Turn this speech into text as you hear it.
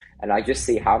and I just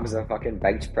see Hamza fucking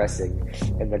bench pressing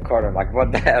in the corner. I'm like,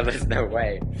 what the hell? There's no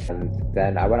way. And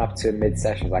then I went up to him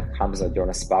mid-session, like, Hamza, do you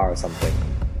want to spar or something?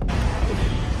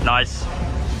 Nice.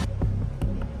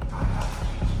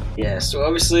 Yeah, so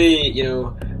obviously,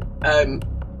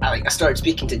 I started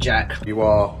speaking to Jack. You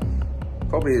are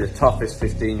probably the toughest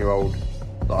 15-year-old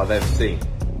that I've ever seen.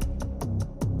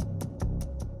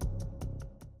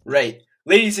 Right.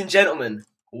 Ladies and gentlemen,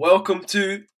 welcome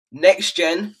to Next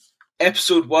Gen,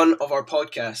 episode 1 of our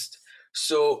podcast.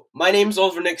 So, my name's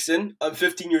Oliver Nixon. I'm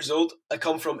 15 years old. I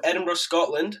come from Edinburgh,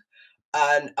 Scotland,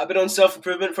 and I've been on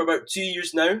self-improvement for about 2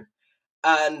 years now.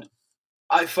 And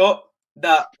I thought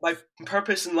that my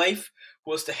purpose in life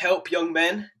was to help young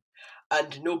men,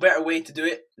 and no better way to do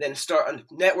it than start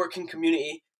a networking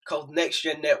community called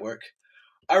NextGen Network.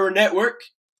 Our network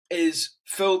is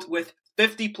filled with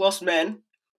 50 plus men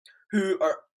who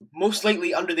are most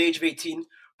likely under the age of 18,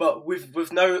 but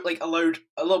we've now allowed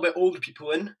a little bit older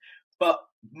people in. But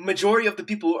majority of the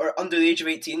people are under the age of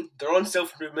 18. They're on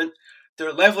self-improvement.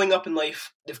 They're leveling up in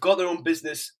life. They've got their own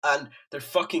business, and they're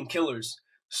fucking killers.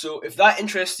 So if that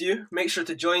interests you, make sure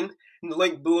to join in the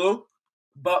link below.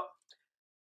 But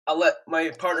I'll let my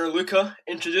partner Luca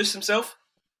introduce himself.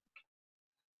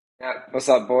 Yeah, what's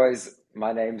up, boys?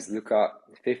 My name's Luca,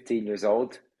 15 years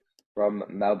old, from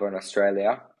Melbourne,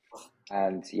 Australia.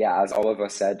 And yeah, as Oliver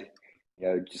said,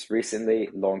 just recently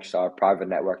launched our private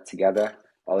network together.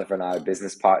 Oliver and I are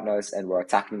business partners, and we're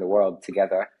attacking the world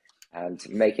together and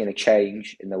making a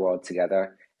change in the world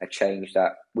together, a change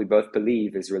that we both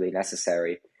believe is really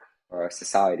necessary for our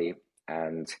society.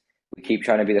 And we keep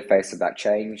trying to be the face of that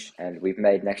change, and we've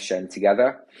made NextGen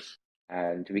together.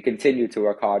 And we continue to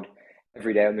work hard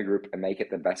every day on the group and make it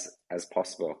the best as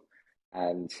possible.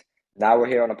 And now we're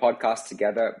here on a podcast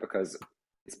together because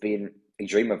it's been a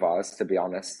dream of ours, to be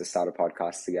honest, to start a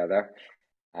podcast together.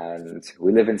 And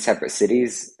we live in separate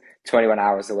cities, 21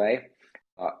 hours away,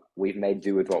 but we've made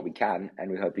do with what we can,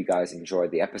 and we hope you guys enjoyed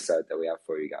the episode that we have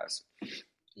for you guys.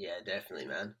 Yeah, definitely,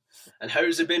 man. And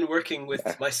how's it been working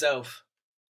with myself?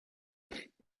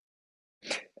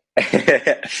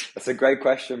 That's a great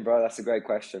question, bro. That's a great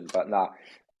question. But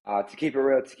to keep it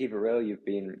real, you've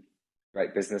been a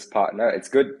great business partner. It's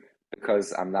good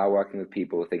because I'm now working with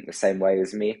people who think the same way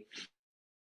as me.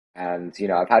 And,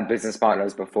 I've had business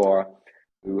partners before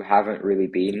who haven't really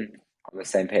been on the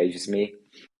same page as me.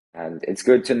 And it's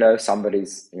good to know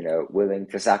somebody's, willing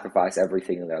to sacrifice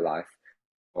everything in their life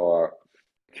for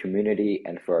a community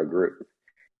and for a group.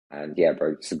 And yeah,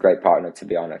 bro, it's a great partner, to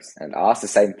be honest. And I asked the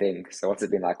same thing. So what's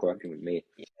it been like working with me?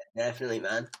 Yeah, definitely,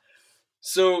 man.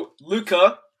 So,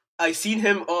 Luca, I seen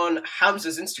him on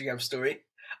Hamza's Instagram story,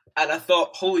 and I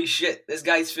thought, holy shit, this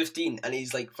guy's 15 and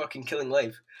he's fucking killing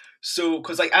life. So,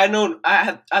 because I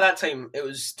had at that time, it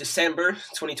was December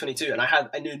 2022, and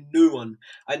I knew no one.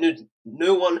 I knew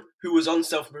no one who was on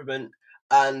self-improvement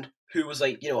and who was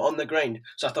on the grind.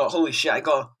 So I thought, holy shit, I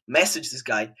gotta message this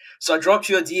guy. So I dropped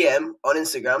you a DM on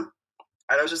Instagram,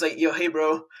 and I was just like, yo, hey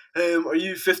bro, are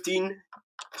you 15?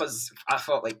 Because I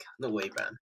thought no way,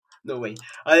 man. No way.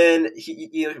 And then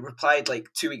he replied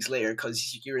 2 weeks later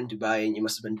because you're in Dubai and you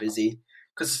must have been busy.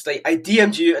 Because I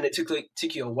DM'd you and it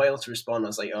took you a while to respond. I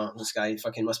was like, oh, this guy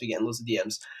fucking must be getting loads of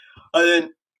DMs. And then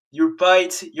you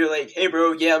replied, you're like, hey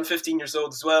bro, yeah, I'm 15 years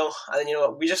old as well. And then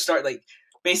we just started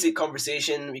basic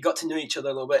conversation. We got to know each other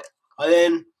a little bit. And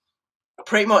then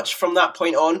pretty much from that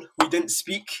point on, we didn't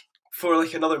speak for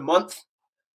another month.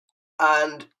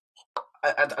 And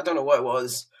I don't know what it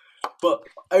was. But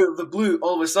out of the blue,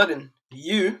 all of a sudden,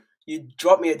 you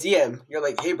dropped me a DM. You're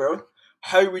like, hey bro,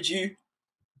 how would you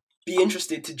be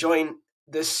interested to join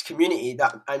this community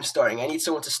that I'm starting? I need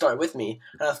someone to start with me.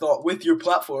 And I thought, with your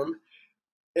platform,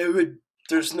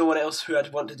 there's no one else who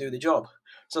I'd want to do the job.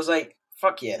 So I was like,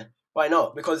 fuck yeah, why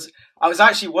not? Because I was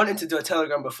actually wanting to do a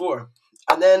Telegram before.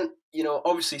 And then,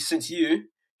 obviously since you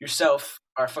yourself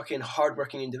are a fucking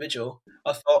hardworking individual,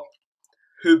 I thought,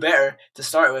 who better to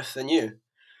start with than you?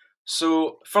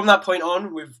 So from that point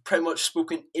on, we've pretty much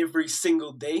spoken every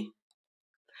single day.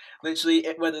 Literally,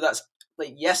 whether that's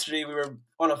yesterday, we were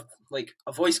on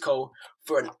a voice call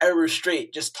for an hour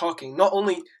straight, just talking. Not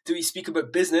only do we speak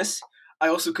about business, I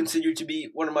also consider you to be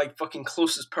one of my fucking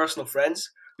closest personal friends.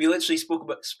 We literally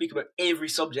speak about every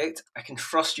subject. I can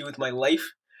trust you with my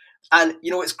life. And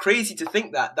it's crazy to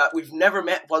think that we've never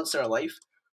met once in our life.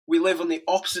 We live on the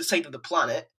opposite side of the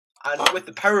planet, and with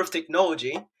the power of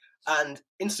technology and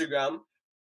Instagram,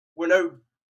 we're now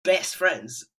best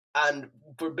friends, and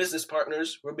we're business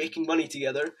partners. We're making money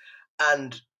together,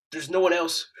 and there's no one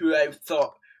else who I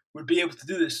thought would be able to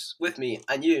do this with me.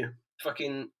 And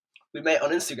we met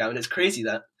on Instagram, and it's crazy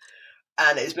that.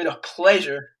 And it's been a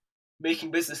pleasure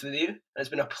making business with you, and it's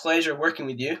been a pleasure working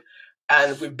with you.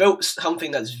 And we built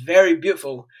something that's very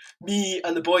beautiful. Me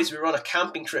and the boys, we were on a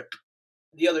camping trip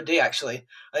the other day, actually,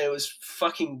 and it was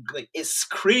fucking, like, it's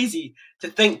crazy to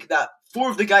think that 4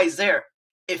 of the guys there,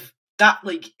 if that,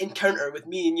 like, encounter with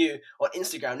me and you on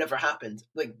Instagram never happened,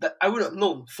 like, that, I wouldn't have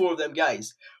known 4 of them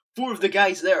guys. 4 of the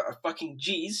guys there are fucking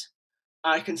G's.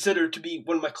 I consider to be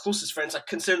one of my closest friends. I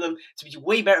consider them to be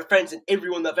way better friends than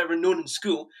everyone that I've ever known in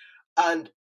school. And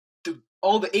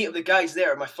all the 8 of the guys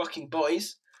there are my fucking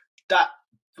boys. That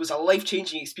was a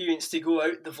life-changing experience to go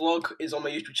out. The vlog is on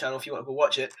my YouTube channel if you want to go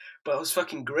watch it. But it was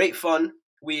fucking great fun.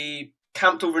 We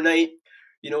camped overnight.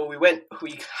 You know,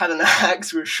 we had an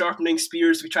axe, we were sharpening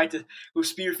spears, we tried to go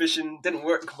spearfishing, didn't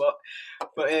work,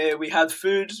 but we had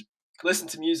food,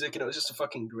 listened to music, and it was just a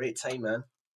fucking great time, man.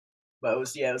 But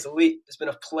it's been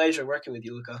a pleasure working with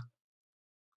you, Luca.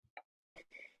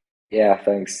 Yeah,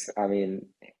 thanks. I mean,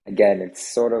 again,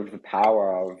 it's sort of the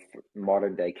power of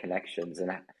modern day connections, and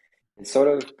it sort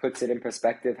of puts it in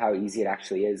perspective how easy it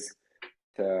actually is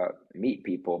to meet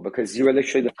people, because you were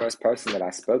literally the first person that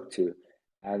I spoke to,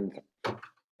 and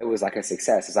it was like a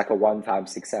success. It's like a one-time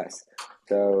success.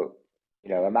 So,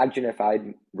 imagine if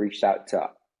I'd reached out to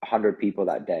 100 people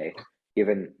that day,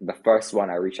 given the first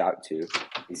one I reach out to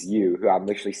is you, who I'm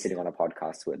literally sitting on a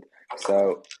podcast with.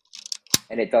 So,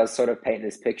 and it does sort of paint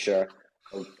this picture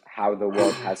of how the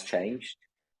world has changed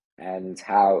and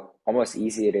how almost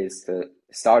easy it is to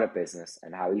start a business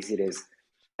and how easy it is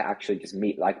to actually just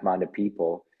meet like-minded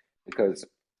people, because,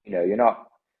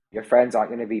 your friends aren't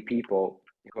going to be people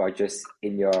who are just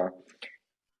in your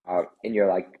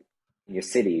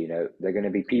city. They're going to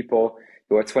be people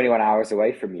who are 21 hours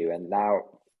away from you, and now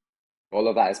all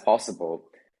of that is possible.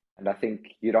 And I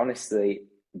think you'd honestly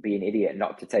be an idiot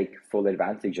not to take full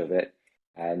advantage of it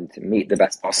and meet the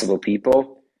best possible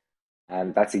people.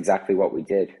 And that's exactly what we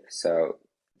did. So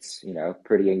it's,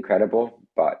 pretty incredible,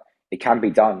 but it can be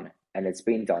done, and it's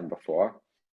been done before.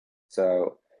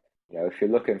 So, if you're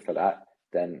looking for that,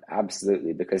 then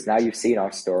absolutely, because now you've seen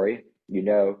our story,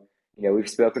 we've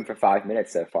spoken for 5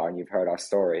 minutes so far and you've heard our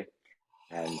story,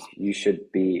 and you should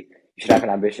have an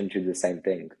ambition to do the same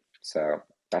thing. So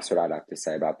that's what I'd have to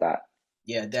say about that.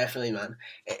 Yeah, definitely, man.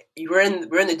 We're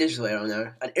in the digital era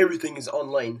now, and everything is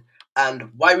online.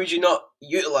 And why would you not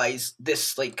utilize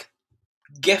this, like,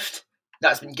 gift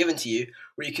that's been given to you,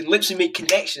 where you can literally make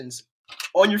connections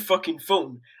on your fucking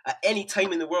phone at any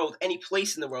time in the world, any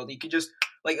place in the world? You can just,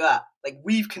 like that, like,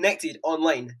 we've connected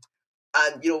online.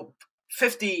 And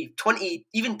 50, 20,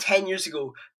 even 10 years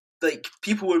ago, like,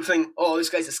 people would think, oh, this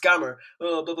guy's a scammer,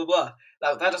 oh, blah blah blah.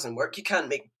 That doesn't work. You can't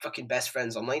make fucking best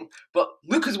friends online. But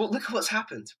look at what's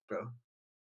happened, bro.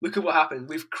 Look at what happened.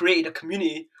 We've created a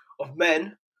community of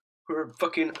men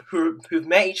who've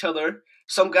met each other.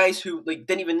 Some guys who, like,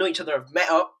 didn't even know each other have met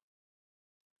up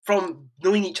from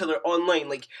knowing each other online.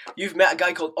 Like, you've met a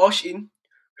guy called Oshin,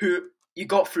 who you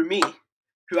got through me,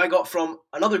 who I got from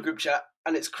another group chat.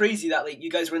 And it's crazy that, like,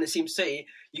 you guys were in the same city,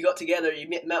 you got together, you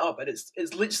met up, and it's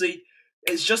literally,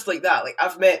 it's just like that. Like,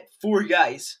 I've met 4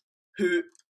 guys who,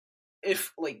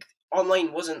 if, like,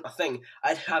 online wasn't a thing,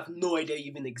 I'd have no idea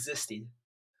even existed.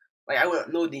 Like, I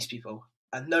wouldn't know these people.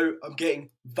 And now I'm getting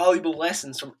valuable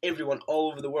lessons from everyone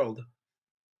all over the world,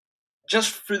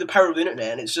 just through the power of the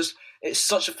internet. And it's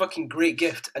such a fucking great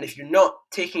gift. And if you're not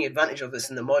taking advantage of this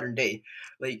in the modern day,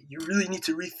 like, you really need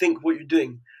to rethink what you're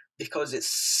doing, because it's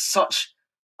such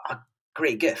a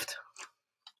great gift.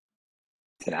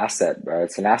 It's an asset, bro.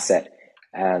 It's an asset.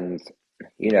 And,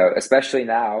 especially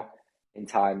now in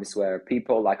times where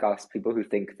people like us, people who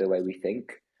think the way we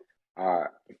think,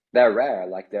 they're rare.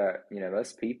 Like,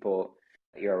 most people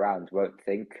that you're around won't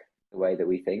think the way that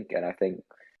we think. And I think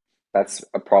that's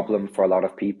a problem for a lot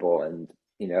of people. And,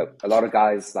 a lot of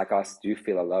guys like us do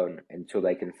feel alone until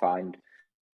they can find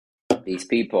these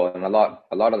people. And a lot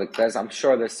of the, I'm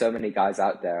sure there's so many guys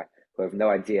out there who have no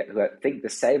idea, who think the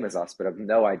same as us, but have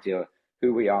no idea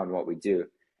who we are and what we do.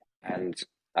 And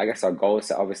I guess our goal is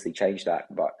to obviously change that.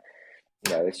 But,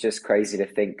 it's just crazy to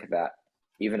think that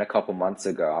even a couple months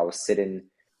ago, I was sitting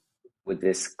with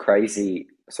this crazy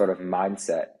sort of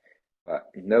mindset, but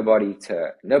nobody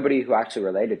who actually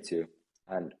related to.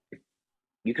 And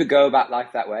you could go about life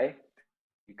that way.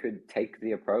 You could take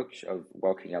the approach of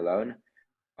working alone,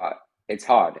 but it's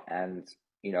hard. And,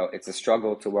 it's a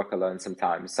struggle to work alone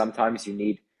sometimes. Sometimes you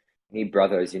need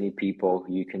brothers, you need people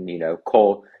who you can,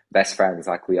 call best friends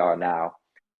like we are now,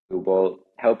 who will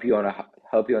help you on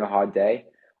a hard day.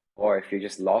 Or if you're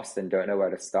just lost and don't know where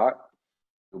to start,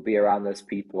 you'll be around those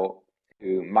people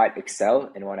who might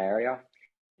excel in one area.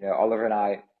 Oliver and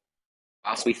I,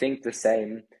 whilst we think the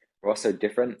same, we're also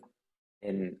different.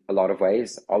 in a lot of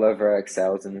ways. Oliver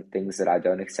excels in things that I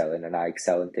don't excel in, and I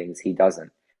excel in things he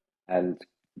doesn't. And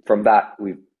from that,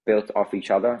 we've built off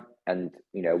each other, and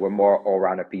we're more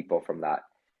all-rounder people from that.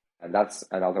 And that's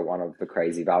another one of the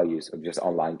crazy values of just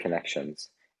online connections,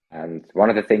 and one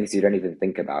of the things you don't even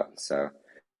think about. So,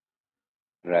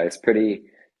 it's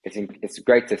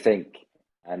great to think,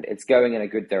 and it's going in a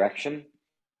good direction.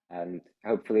 And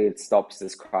hopefully it stops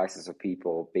this crisis of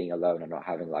people being alone and not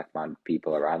having like-minded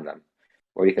people around them.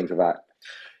 What do you think of that?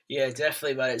 Yeah,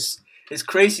 definitely, man. It's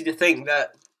crazy to think that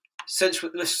since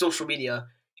with social media,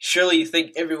 surely you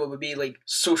think everyone would be like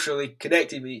socially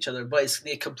connected with each other, but it's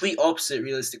the complete opposite,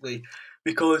 realistically,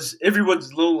 because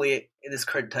everyone's lonely in this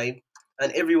current time,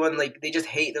 and everyone they just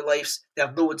hate their lives. They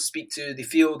have no one to speak to. They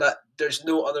feel that there's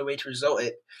no other way to resolve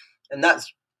it, and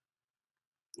that's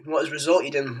what has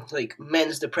resulted in like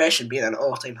men's depression being at an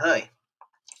all-time high.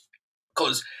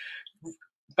 Because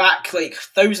back like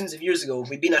thousands of years ago,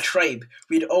 we'd been a tribe.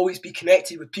 We'd always be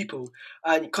connected with people,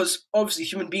 and because obviously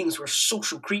human beings were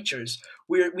social creatures,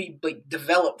 we like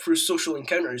develop through social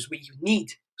encounters. We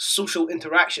need social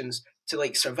interactions to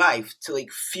like survive, to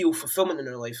like feel fulfillment in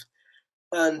our life.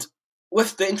 And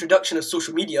with the introduction of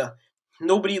social media,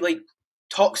 nobody like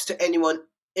talks to anyone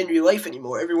in real life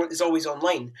anymore. Everyone is always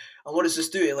online. And what does this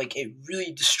do? It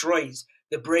really destroys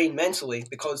the brain mentally,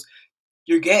 because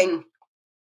you're getting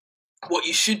what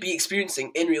you should be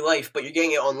experiencing in real life, but you're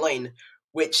getting it online,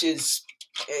 which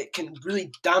it can really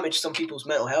damage some people's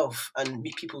mental health and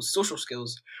people's social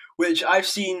skills, which I've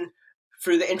seen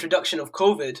through the introduction of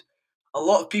COVID. A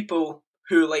lot of people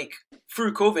who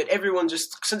through COVID, everyone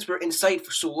just, since we're inside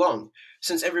for so long,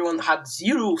 since everyone had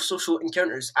zero social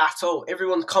encounters at all,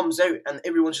 everyone comes out and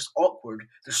everyone's just awkward.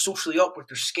 They're socially awkward.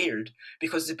 They're scared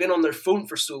because they've been on their phone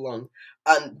for so long,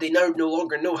 and they now no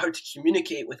longer know how to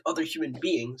communicate with other human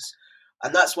beings.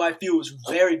 And that's why I feel it's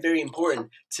very, very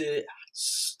important to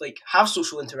have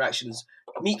social interactions,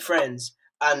 meet friends,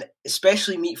 and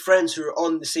especially meet friends who are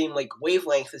on the same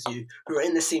wavelength as you, who are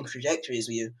in the same trajectory as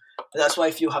you. And that's why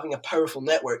I feel having a powerful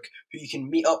network who you can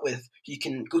meet up with, who you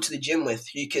can go to the gym with,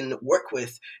 who you can work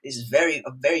with, is a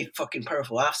very fucking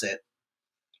powerful asset.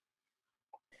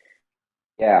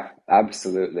 Yeah,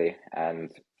 absolutely.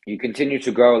 And you continue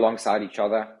to grow alongside each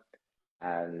other,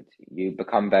 and you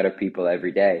become better people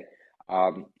every day.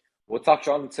 We'll touch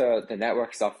on to the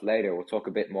network stuff later. We'll talk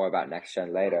a bit more about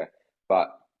NextGen later. But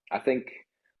I think,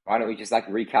 why don't we just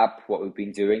recap what we've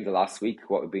been doing the last week,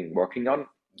 what we've been working on,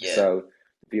 Yeah. so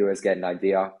viewers get an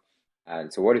idea.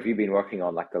 And so what have you been working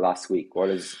on the last week? What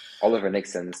does Oliver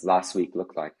Nixon's last week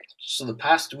look like? So the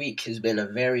past week has been a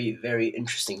very, very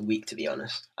interesting week, to be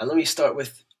honest. And let me start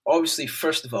with, obviously,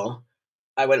 first of all,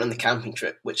 I went on the camping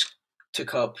trip, which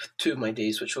took up 2 of my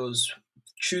days, which was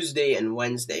Tuesday and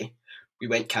Wednesday. We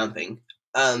went camping,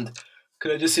 and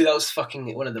could I just say that was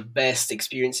fucking one of the best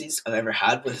experiences I've ever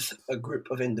had with a group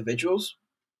of individuals.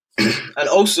 And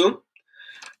also,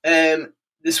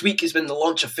 this week has been the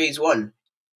launch of Phase 1.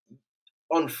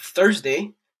 On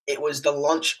Thursday, it was the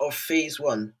launch of Phase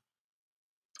 1.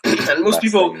 And most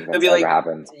people will be like,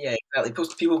 happened. Yeah, exactly.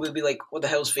 Most people will be like, what the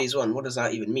hell's Phase 1? What does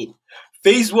that even mean?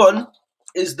 Phase 1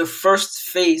 is the first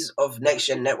phase of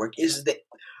NextGen Network.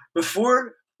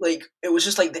 Before, it was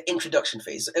just the introduction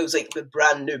phase. It was the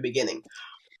brand new beginning.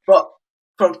 But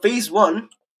from Phase 1,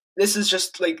 this is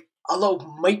just a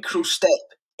little micro step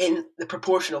in the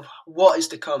proportion of what is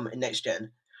to come in NextGen.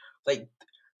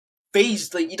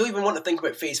 Phase, you don't even want to think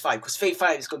about Phase 5, because Phase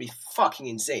 5 is going to be fucking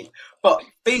insane. But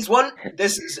Phase 1,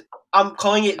 I'm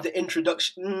calling it the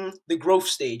introduction, the growth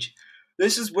stage.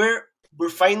 This is where we're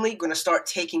finally going to start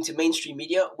taking to mainstream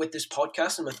media with this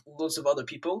podcast and with loads of other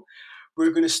people.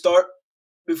 We're going to start,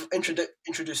 we've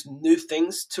introduced new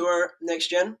things to our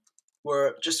NextGen.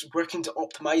 We're just working to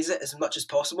optimize it as much as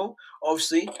possible.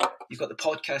 Obviously, you've got the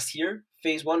podcast here,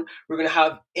 Phase 1. We're going to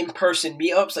have in-person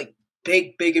meetups,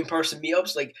 big in-person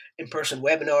meetups, in-person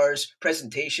webinars,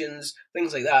 presentations,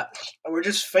 things like that. And we're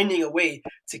just finding a way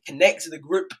to connect to the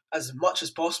group as much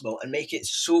as possible and make it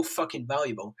so fucking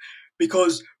valuable.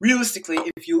 Because realistically,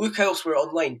 if you look elsewhere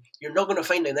online, you're not going to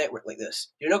find a network like this.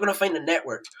 You're not going to find a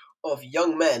network of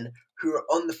young men who are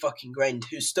on the fucking grind,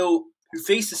 who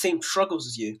face the same struggles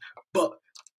as you. But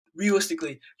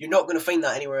realistically, you're not going to find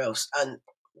that anywhere else. And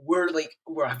we're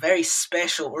a very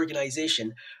special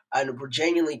organization, and we're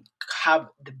genuinely have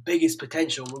the biggest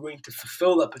potential. We're going to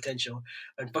fulfill that potential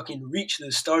and fucking reach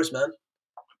the stars, man.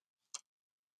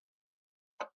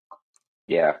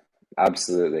 Yeah,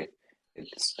 absolutely.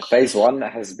 Phase 1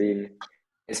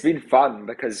 it's been fun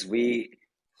because we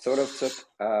sort of took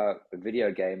a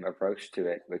video game approach to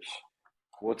it, which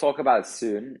we'll talk about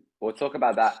soon. We'll talk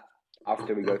about that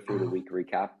after we go through the week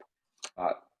recap.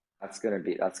 But that's gonna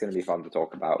be fun to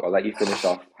talk about. I'll let you finish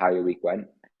off how your week went,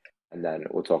 and then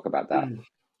we'll talk about that.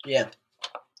 Yeah.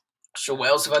 So what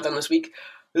else have I done this week?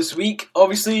 This week,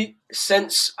 obviously,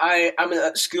 since I'm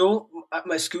at school,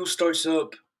 my school starts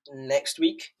up next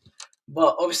week.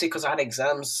 But obviously, because I had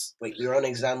exams, like we were on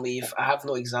exam leave, I have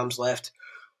no exams left.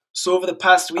 So over the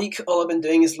past week, all I've been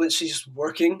doing is literally just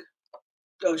working.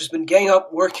 I've just been getting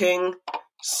up, working,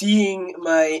 seeing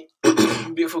my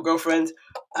beautiful girlfriend,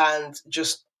 and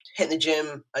just hitting the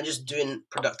gym and just doing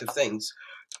productive things.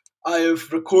 I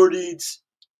have recorded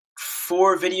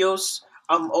 4 videos.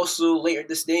 I'm also later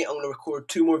this day, I'm going to record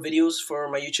 2 more videos for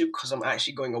my YouTube because I'm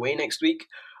actually going away next week.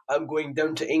 I'm going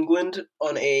down to England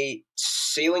on a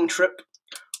sailing trip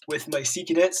with my sea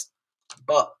cadets.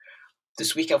 But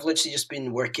this week I've literally just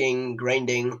been working,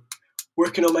 grinding,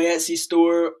 working on my Etsy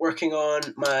store, working on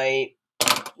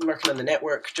the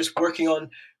network, just working on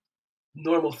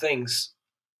normal things.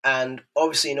 And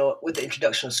obviously, with the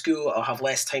introduction of school, I'll have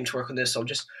less time to work on this. So I'm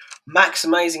just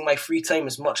maximizing my free time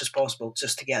as much as possible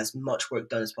just to get as much work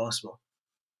done as possible.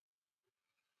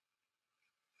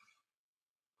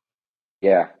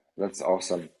 Yeah, that's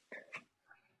awesome.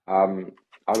 I'll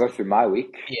go through my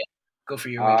week. Yeah, go for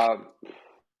your week.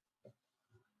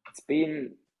 It's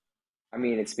been,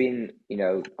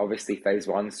 obviously phase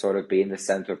 1 sort of being the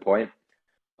center point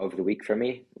of the week for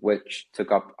me, which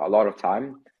took up a lot of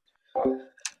time.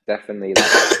 Definitely,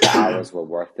 the hours were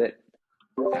worth it,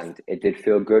 and it did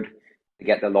feel good to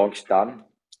get the launch done,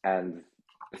 and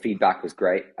the feedback was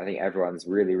great. I think everyone's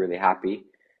really, really happy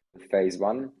with phase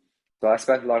 1. So I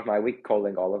spent a lot of my week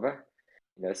calling Oliver,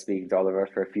 speaking to Oliver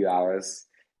for a few hours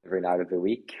every night of the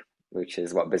week, which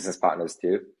is what business partners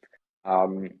do.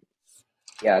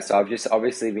 So I've just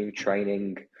obviously been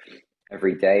training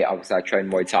every day. Obviously, I train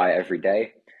Muay Thai every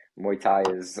day. Muay Thai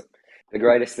is the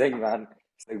greatest thing, man.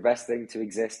 It's the best thing to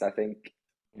exist. I think,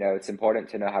 it's important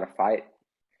to know how to fight,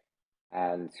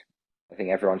 and I think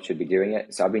everyone should be doing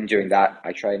it. So I've been doing that.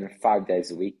 I train 5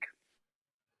 days a week.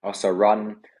 Also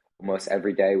run almost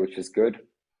every day, which is good.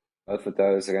 Both of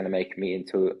those are going to make me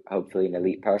into hopefully an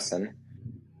elite person.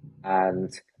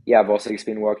 And I've also just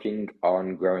been working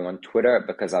on growing on Twitter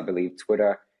because I believe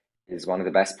Twitter is one of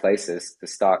the best places to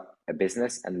start a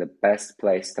business and the best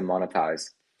place to monetize.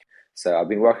 So I've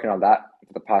been working on that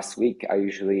for the past week. I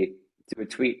usually do a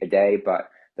tweet a day, but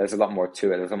there's a lot more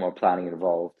to it. There's a lot more planning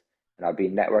involved. And I've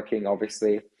been networking,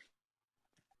 obviously,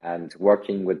 and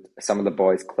working with some of the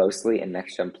boys closely in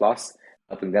NextGen Plus,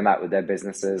 helping them out with their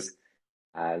businesses.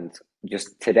 And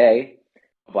just today,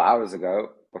 a couple hours ago,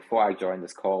 before I joined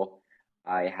this call,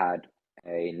 I had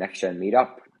a NextGen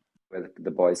meetup with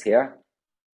the boys here,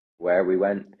 where we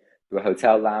went to a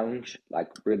hotel lounge, like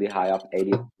really high up,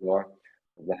 80th floor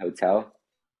of the hotel.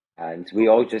 And we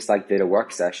all just did a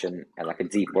work session, and a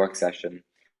deep work session,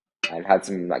 and had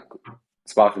some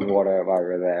sparkling water while we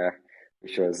were there,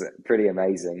 which was pretty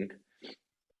amazing.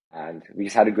 And we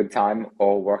just had a good time,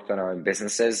 all worked on our own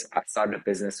businesses. I started a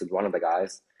business with one of the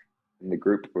guys in the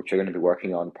group, which we're going to be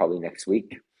working on probably next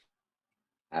week.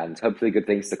 And hopefully good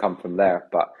things to come from there.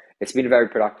 But it's been a very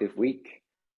productive week,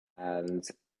 and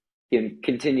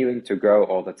continuing to grow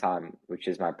all the time, which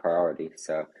is my priority.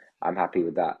 So I'm happy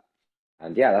with that.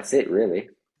 And that's it, really.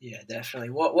 Yeah, definitely.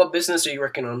 What business are you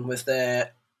working on with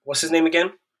what's his name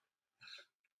again?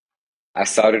 I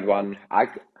started one. I'm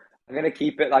going to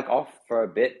keep it off for a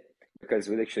bit because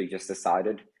we literally just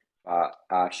decided.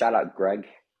 Shout out Greg.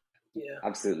 Yeah.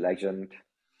 Absolute legend.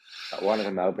 One of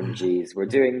the Melbourne G's. We're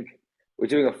doing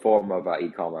a form of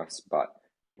e-commerce, but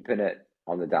keeping it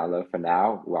on the download for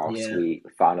now whilst we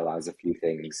finalize a few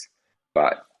things.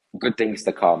 But good things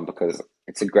to come because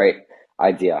it's a great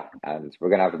idea and we're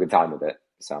gonna have a good time with it.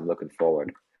 So I'm looking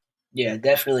forward. Yeah,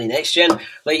 definitely. NextGen,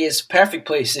 it's a perfect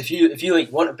place if you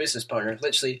want a business partner.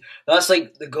 Literally, that's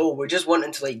the goal. We're just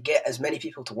wanting to get as many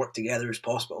people to work together as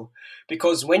possible,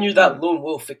 because when you're that lone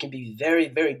wolf, it can be very,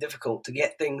 very difficult to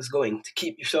get things going, to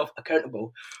keep yourself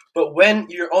accountable. But when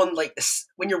you're on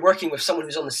when you're working with someone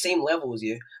who's on the same level as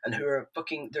you and who are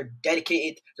they're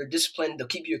dedicated, they're disciplined, they'll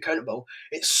keep you accountable.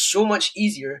 It's so much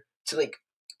easier to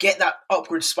get that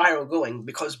upward spiral going,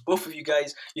 because both of you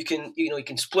guys, you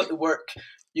can split the work.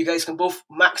 You guys can both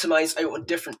maximize out on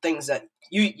different things that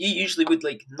you usually would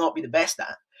not be the best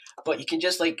at, but you can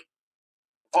just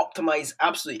optimize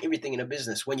absolutely everything in a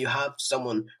business when you have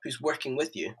someone who's working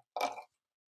with you.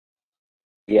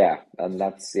 Yeah, and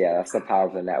that's the power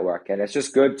of the network, and it's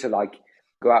just good to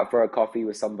go out for a coffee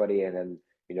with somebody and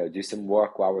then do some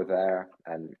work while we're there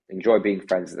and enjoy being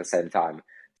friends at the same time.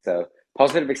 So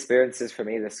positive experiences for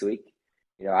me this week.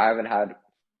 I haven't had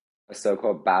a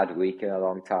so-called bad week in a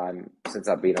long time since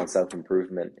I've been on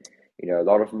self-improvement. A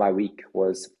lot of my week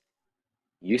was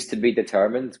used to be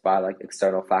determined by like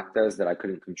external factors that I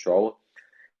couldn't control.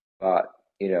 But,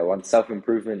 once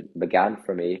self-improvement began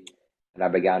for me and I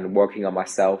began working on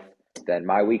myself, then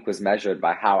my week was measured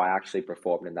by how I actually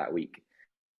performed in that week,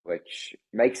 which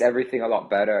makes everything a lot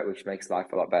better, which makes life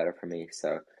a lot better for me. So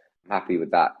I'm happy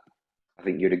with that. I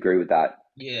think you'd agree with that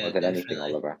Yeah, more than anything,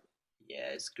 definitely. Oliver. Yeah,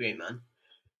 it's great, man.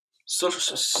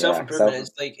 Social self Yeah, improvement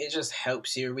is like it just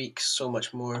helps your week so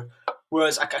much more.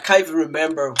 Whereas I can't even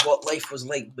remember what life was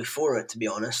like before it, to be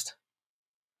honest.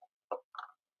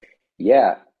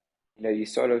 yeah. You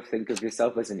sort of think of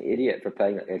yourself as an idiot for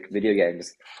playing like video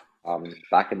games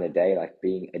back in the day, like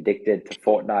being addicted to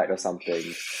Fortnite or something.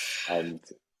 And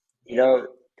you Yeah, man.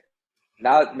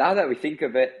 know, now that we think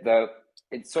of it, though,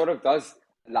 it sort of does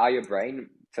allow your brain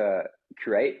to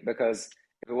create, because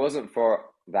if it wasn't for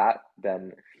that,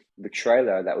 then the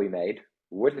trailer that we made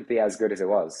wouldn't be as good as it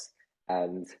was.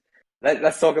 And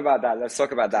let's talk about that. Let's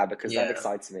talk about that because that Yeah.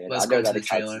 excites me, and I Let's go know into that the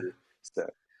excites trailer. you. So,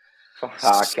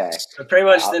 okay. So pretty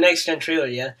much Uh, the next gen trailer,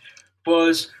 yeah,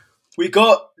 was we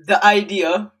got the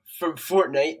idea from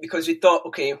Fortnite because we thought,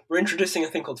 okay, we're introducing a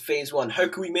thing called Phase One. How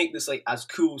can we make this like as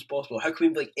cool as possible? How can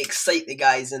we like excite the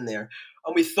guys in there?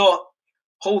 And we thought,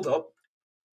 hold up,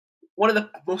 one of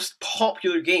the most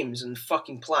popular games on the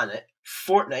fucking planet,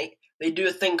 Fortnite, they do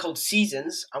a thing called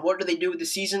seasons. And what do they do with the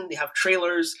season? They have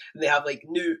trailers, they have like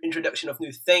new introduction of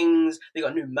new things, they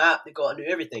got a new map, they got a new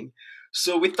everything.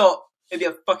 So we thought it'd be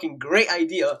a fucking great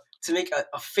idea to make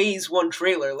a Phase 1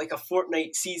 trailer, like a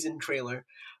Fortnite season trailer.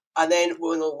 And then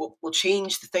we'll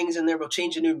change the things in there, we'll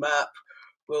change a new map,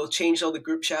 we'll change all the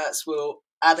group chats, we'll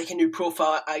add like a new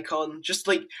profile icon, just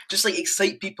like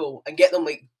excite people and get them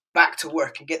like back to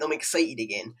work and get them excited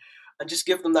again, and just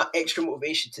give them that extra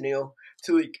motivation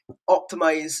to like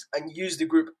optimize and use the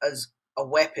group as a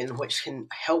weapon which can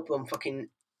help them fucking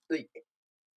like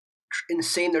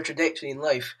insane their trajectory in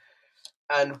life.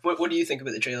 And what do you think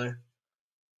about the trailer?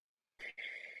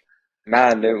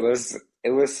 Man, it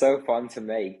was so fun to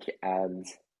make, and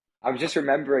I'm just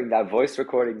remembering that voice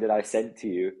recording that I sent to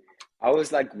you. I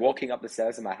was like walking up the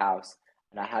stairs in my house,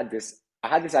 and I had this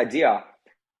idea,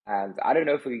 and I don't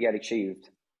know if it could get achieved.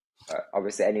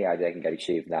 Obviously, any idea can get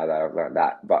achieved now that I've learned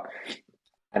that.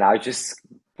 And I just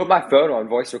put my phone on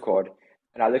voice record,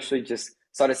 and I literally just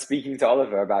started speaking to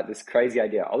Oliver about this crazy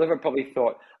idea. Oliver probably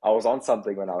thought I was on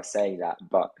something when I was saying that,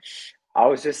 but I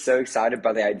was just so excited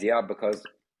by the idea because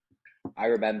I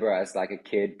remember as like a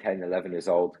kid, 10, 11 years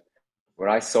old, when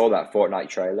I saw that Fortnite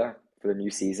trailer for the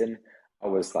new season, I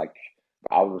was like,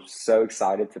 I was so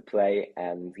excited to play,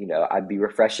 and I'd be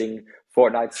refreshing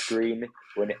Fortnite screen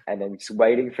and then just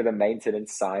waiting for the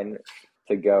maintenance sign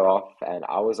to go off, and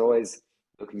I was always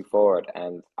looking forward,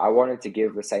 and I wanted to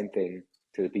give the same thing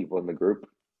to the people in the group,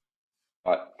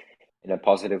 but in a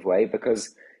positive way,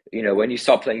 because when you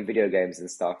stop playing video games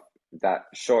and stuff, that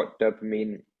short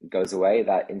dopamine goes away,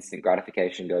 that instant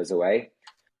gratification goes away,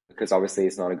 because obviously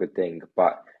it's not a good thing.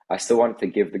 But I still wanted to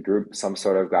give the group some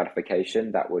sort of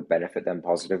gratification that would benefit them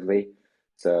positively.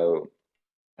 So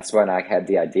that's when I had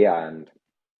the idea, and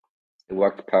it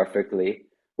worked perfectly.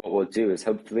 What we'll do is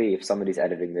hopefully, if somebody's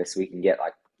editing this, we can get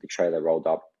like the trailer rolled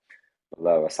up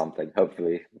below or something.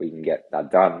 Hopefully, we can get that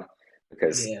done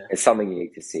because Yeah. it's something you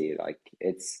need to see. Like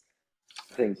I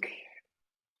think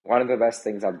one of the best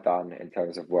things I've done in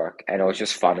terms of work, and it was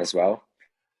just fun as well.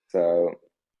 So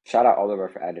shout out Oliver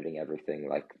for editing everything.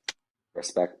 Like,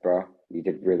 respect, bro. You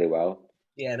did really well.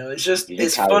 Yeah, no, You did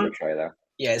it's carry the fun. trailer.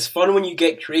 Yeah, it's fun when you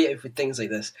get creative with things like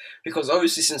this because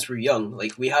obviously since we're young,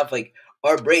 like we have like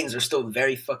our brains are still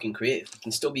very fucking creative. We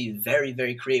can still be very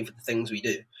very creative with the things we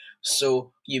do.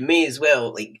 So you may as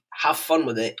well like have fun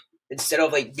with it instead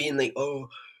of like being like, oh,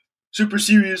 super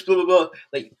serious, blah blah blah.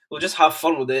 Like we'll just have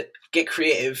fun with it, get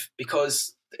creative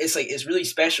because it's really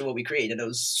special what we created and it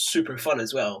was super fun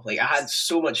as well. Like I had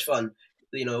so much fun,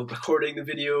 recording the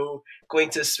video, going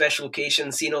to special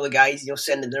locations, seeing all the guys,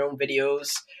 sending their own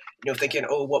videos, thinking,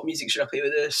 oh, what music should I play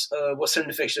with this? What sound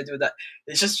effects should I do with that?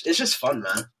 It's just fun,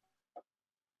 man.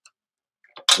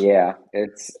 Yeah,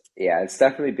 it's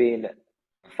definitely been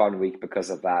a fun week because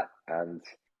of that, and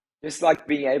just like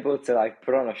being able to like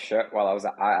put on a shirt while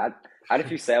I had a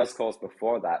few sales calls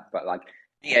before that, but like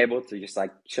being able to just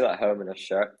like chill at home in a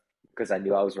shirt because I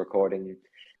knew I was recording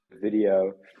the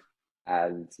video,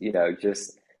 and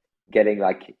just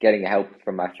getting help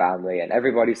from my family, and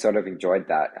everybody sort of enjoyed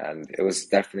that, and it was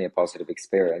definitely a positive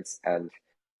experience, and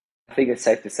I think it's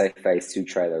safe to say Phase 2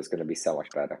 trailer is going to be so much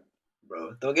better.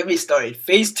 Bro, don't get me started.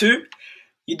 Phase 2,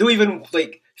 you don't even,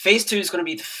 like, Phase 2 is going to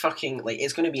be fucking, like,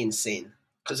 it's going to be insane.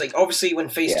 Because like obviously when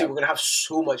phase 2 Yeah. we're gonna have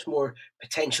so much more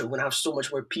potential, we're gonna have so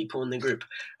much more people in the group,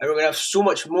 and we're gonna have so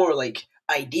much more like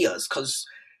ideas. Because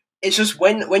it's just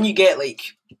when you get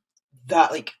like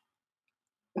that like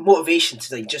motivation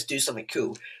to like just do something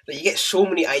cool, like you get so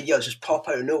many ideas just pop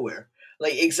out of nowhere.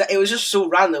 Like it was just so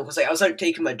random because like I was out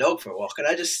taking my dog for a walk and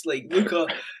I just like Luca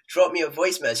dropped me a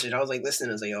voice message and I was like listening.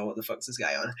 I was like, oh, what the fuck's this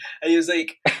guy on? And he was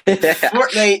like,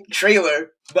 Fortnite trailer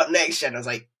but next gen. I was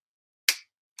like,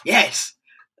 yes,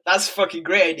 that's a fucking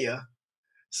great idea.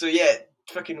 So yeah,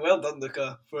 fucking well done,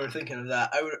 Luca, for thinking of that.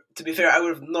 I would, to be fair, I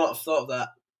would have not thought of that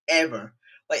ever.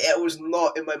 Like it was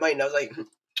not in my mind. I was like,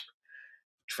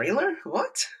 trailer?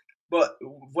 What? But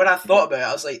when I thought about it,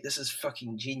 I was like, this is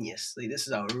fucking genius. Like this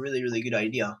is a really, really good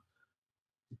idea.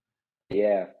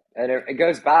 Yeah, and it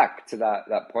goes back to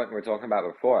that point we were talking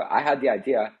about before. I had the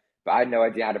idea, but I had no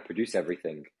idea how to produce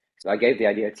everything. So I gave the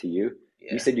idea to you.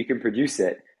 Yeah. You said you can produce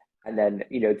it, and then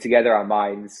together our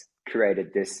minds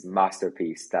created this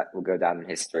masterpiece that will go down in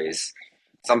history as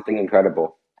something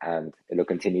incredible, and it'll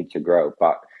continue to grow.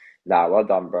 But nah, well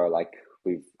done, bro. Like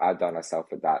we've outdone ourselves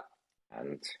with that,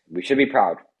 and we should be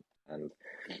proud. And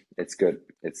it's good.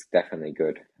 It's definitely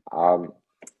good.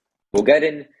 We'll get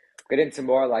into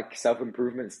more like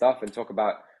self-improvement stuff and talk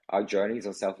about our journeys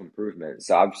on self-improvement.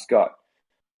 So I just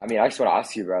want to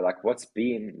ask you, bro, like what's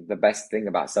been the best thing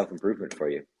about self-improvement for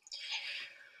you?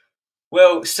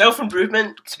 Well,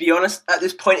 self-improvement, to be honest, at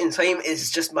this point in time is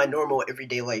just my normal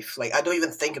everyday life. Like, I don't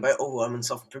even think about, oh, I'm in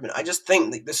self-improvement. I just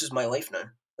think, like, this is my life now.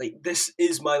 Like, this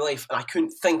is my life, and I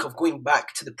couldn't think of going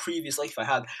back to the previous life I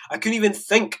had. I couldn't even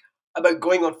think about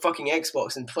going on fucking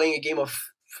Xbox and playing a game of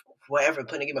whatever,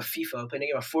 playing a game of FIFA, playing a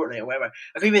game of Fortnite or whatever.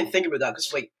 I couldn't even think about that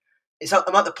because, like,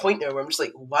 I'm at the point now where I'm just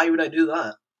like, why would I do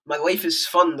that? My life is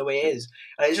fun the way it is.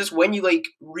 And it's just when you like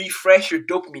refresh your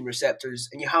dopamine receptors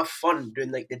and you have fun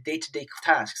doing like the day-to-day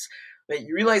tasks, like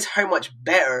you realize how much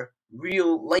better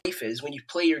real life is when you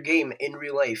play your game in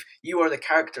real life. You are the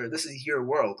character. This is your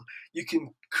world. You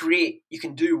can create, you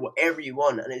can do whatever you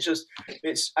want. And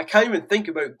I can't even think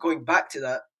about going back to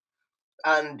that.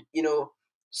 And,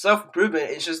 self-improvement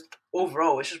is just,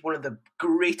 overall, it's just one of the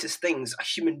greatest things a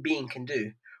human being can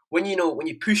do. When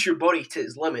you push your body to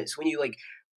its limits, when you like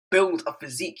build a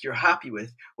physique you're happy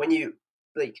with, when you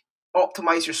like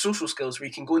optimize your social skills where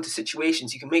you can go into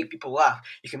situations, you can make people laugh,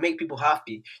 you can make people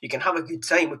happy, you can have a good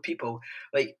time with people,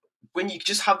 like when you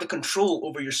just have the control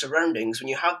over your surroundings, when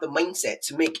you have the mindset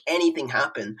to make anything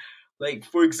happen. Like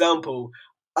for example,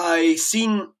 I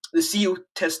seen the CEO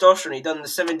Testosterone, he done the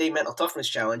 7-day mental toughness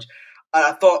challenge, and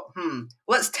I thought,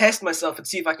 let's test myself and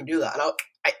see if I can do that. And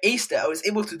I aced it. I was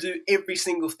able to do every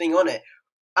single thing on it.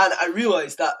 And I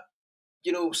realized that,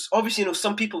 obviously,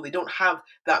 some people, they don't have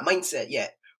that mindset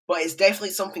yet, but it's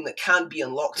definitely something that can be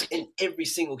unlocked in every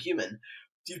single human.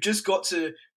 You've just got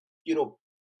to,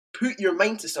 put your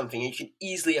mind to something and you can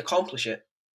easily accomplish it.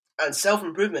 And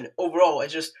self-improvement overall, I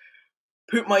just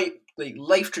put my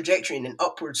life trajectory in an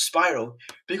upward spiral,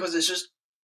 because it's just,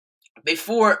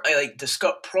 before I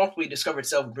properly discovered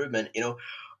self-improvement,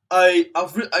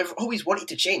 I've always wanted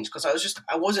to change, because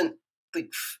I wasn't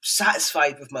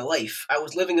satisfied with my life. I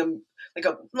was living it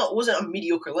wasn't a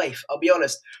mediocre life, I'll be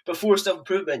honest. Before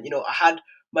self-improvement, I had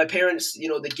my parents,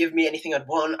 they'd give me anything I'd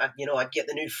want. I'd get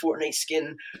the new Fortnite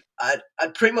skin.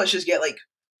 I'd pretty much just get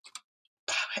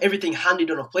everything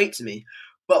handed on a plate to me.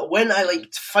 But when I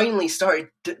finally started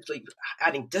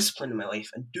adding discipline in my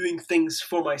life and doing things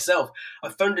for myself, I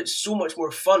found it so much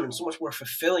more fun and so much more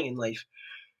fulfilling in life.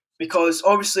 Because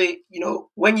obviously,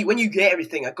 when you get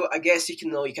everything, I guess you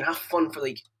can have fun for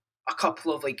a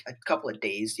couple of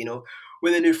days.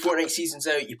 When the new Fortnite season's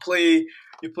out, you play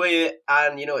it,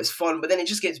 and it's fun. But then it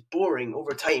just gets boring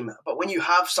over time. But when you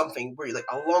have something where you're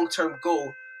a long-term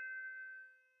goal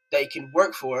that you can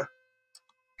work for.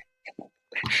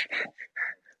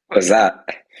 What was that?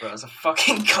 Bro, it was a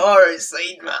fucking car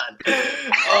outside, man.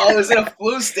 Oh, I was in a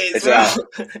flow state as well.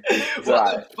 What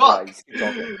the fuck? Just keep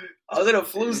talking. I was in a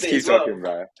flow state Keep as well. talking,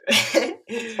 bro.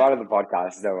 It's part of the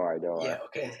podcast. Don't worry. Yeah,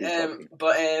 okay.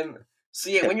 So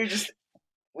yeah, when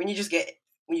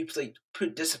you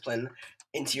put discipline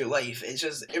into your life, it's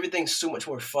just everything's so much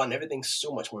more fun. Everything's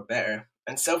so much more better.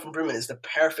 And self-improvement is the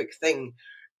perfect thing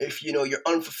if you're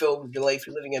unfulfilled with your life,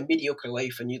 you're living a mediocre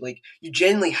life, and you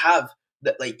genuinely have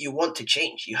that you want to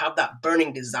change. You have that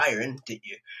burning desire into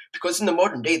you, because in the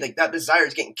modern day, that desire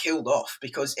is getting killed off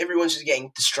because everyone's just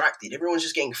getting distracted. Everyone's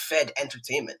just getting fed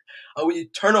entertainment. And when you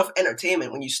turn off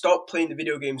entertainment, when you stop playing the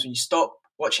video games, when you stop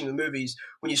watching the movies,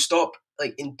 when you stop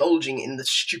indulging in the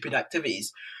stupid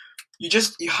activities, you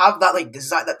have that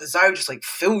desire. That desire just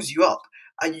fills you up,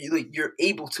 and you're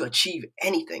able to achieve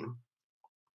anything.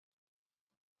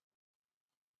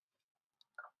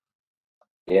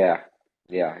 Yeah,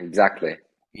 yeah, exactly.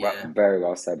 Well, Yeah. very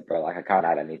well said, bro. Like I can't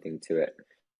add anything to it.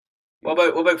 What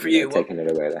about for you? Taking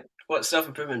it away there. What's self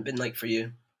improvement been like for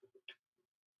you?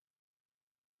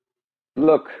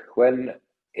 Look, when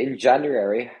in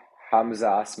January, Hamza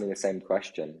asked me the same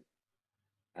question,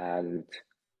 and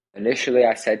initially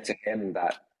I said to him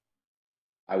that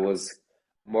I was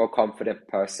a more confident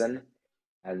person,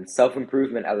 and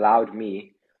self-improvement allowed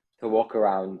me to walk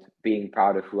around being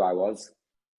proud of who I was.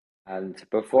 And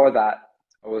before that,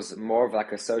 I was more of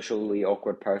like a socially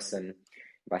awkward person.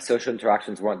 My social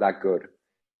interactions weren't that good.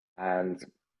 And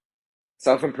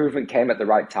self-improvement came at the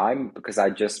right time because I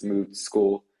just moved to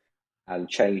school and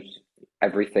changed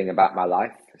everything about my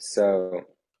life. So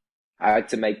I had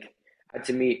to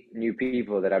meet new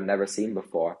people that I've never seen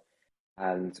before.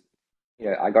 And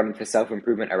I got into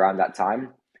self-improvement around that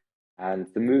time. And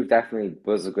the move definitely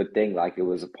was a good thing. Like it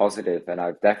was a positive, and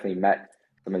I've definitely met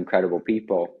some incredible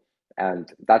people. And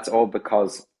that's all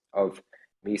because of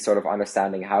me sort of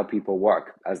understanding how people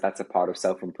work, as that's a part of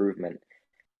self-improvement.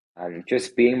 And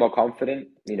just being more confident,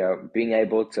 being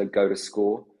able to go to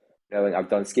school, knowing I've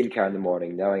done skincare in the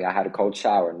morning, knowing I had a cold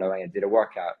shower, knowing I did a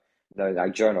workout, knowing I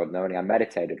journaled, knowing I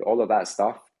meditated, all of that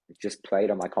stuff just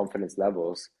played on my confidence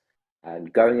levels.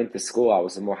 And going into school, I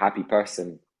was a more happy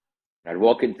person. I'd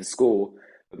walk into school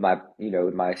with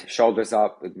with my shoulders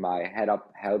up, with my head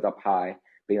up, held up high,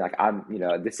 being like,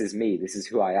 this is me, this is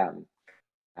who I am.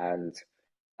 And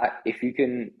if you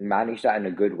can manage that in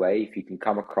a good way, if you can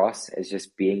come across as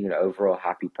just being an overall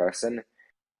happy person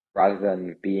rather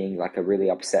than being like a really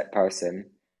upset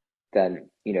person, then,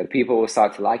 people will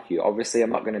start to like you. Obviously, I'm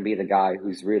not going to be the guy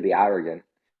who's really arrogant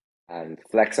and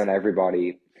flex on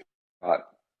everybody, but,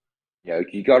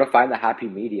 you got to find the happy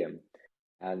medium.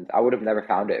 And I would have never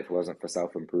found it if it wasn't for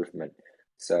self improvement.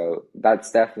 So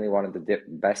that's definitely one of the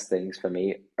best things for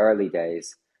me. Early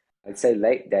days, I'd say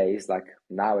late days, like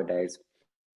nowadays,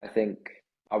 I think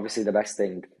obviously the best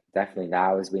thing definitely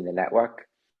now has been the network,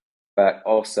 but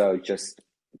also just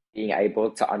being able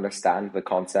to understand the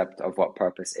concept of what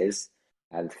purpose is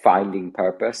and finding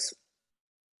purpose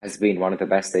has been one of the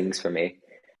best things for me.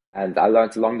 And I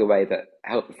learned along the way that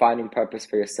finding purpose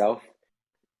for yourself,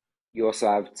 you also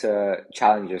have to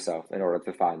challenge yourself in order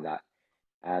to find that.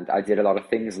 And I did a lot of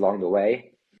things along the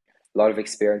way. A lot of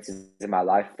experiences in my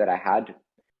life that I had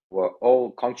were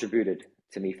all contributed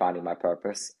to me finding my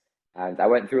purpose. And I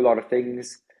went through a lot of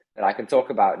things that I can talk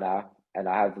about now, and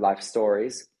I have life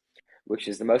stories, which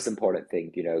is the most important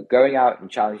thing. Going out and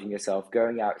challenging yourself,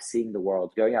 going out, seeing the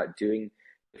world, going out, doing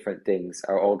different things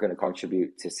are all going to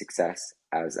contribute to success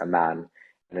as a man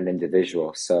and an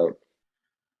individual. So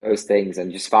those things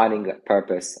and just finding that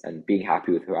purpose and being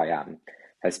happy with who I am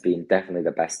has been definitely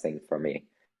the best thing for me.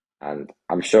 And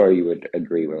I'm sure you would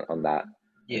agree on that. And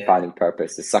Yeah, finding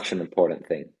purpose is such an important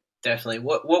thing. definitely.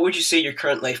 What would you say your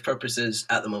current life purpose is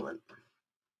at the moment?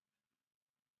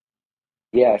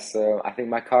 Yeah, so I think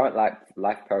my current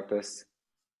life purpose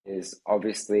is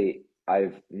obviously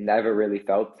I've never really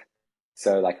felt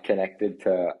so like connected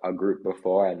to a group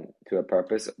before and to a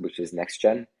purpose, which is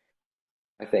NextGen.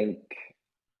 I think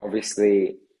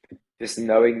obviously just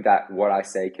knowing that what I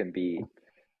say can be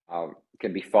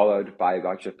followed by a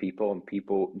bunch of people and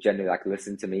people generally like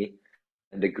listen to me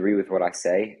and agree with what I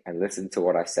say and listen to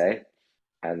what I say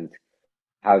and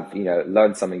have,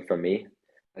 learned something from me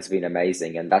has been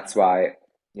amazing. And that's why,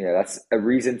 that's a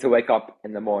reason to wake up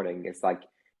in the morning. It's like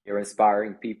you're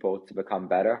inspiring people to become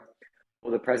better.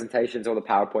 All the presentations, all the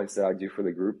PowerPoints that I do for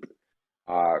the group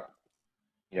are,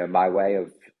 my way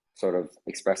of sort of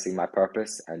expressing my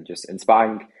purpose and just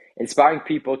inspiring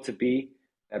people to be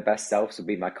their best selves would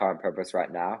be my current purpose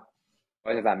right now.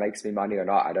 Whether that makes me money or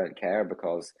not, I don't care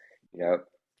because, you know,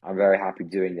 I'm very happy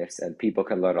doing this and people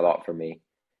can learn a lot from me.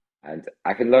 And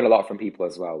I can learn a lot from people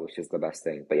as well, which is the best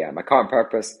thing. But yeah, my current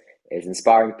purpose is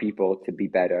inspiring people to be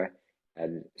better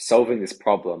and solving this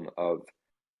problem of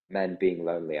men being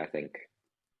lonely, I think,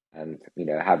 and,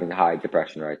 having high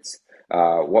depression rates.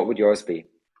 What would yours be?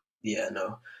 Yeah,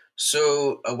 no.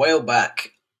 So a while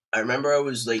back, I remember I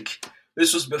was like,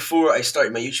 this was before I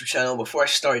started my YouTube channel, before I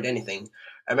started anything.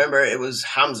 I remember it was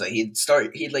Hamza. He'd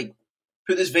like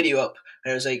put this video up,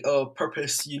 and I was like, oh,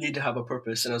 purpose. You need to have a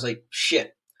purpose. And I was like,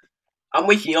 shit. I'm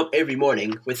waking up every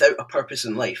morning without a purpose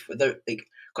in life, without like,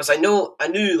 because I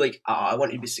knew like I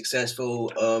wanted to be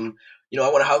successful. I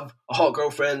want to have a hot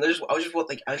girlfriend. I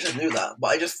just knew that, but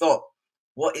I just thought,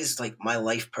 what is like my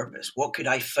life purpose? What could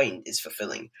I find is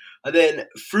fulfilling? And then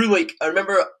through like, I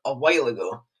remember a while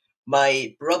ago,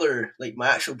 my brother, like my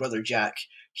actual brother Jack,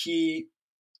 he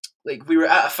like we were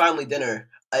at a family dinner,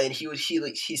 and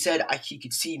he said he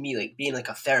could see me like being like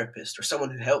a therapist or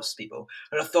someone who helps people,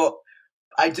 and I thought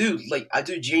I do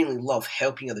genuinely love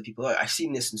helping other people out. I've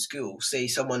seen this in school. Say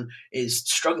someone is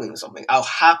struggling with something, I'll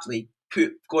happily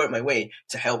go out my way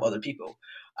to help other people,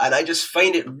 and I just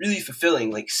find it really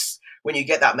fulfilling. Like when you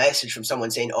get that message from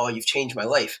someone saying, "Oh, you've changed my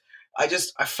life," I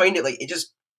find it like it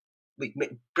just like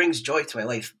brings joy to my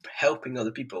life, helping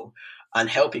other people and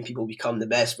helping people become the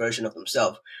best version of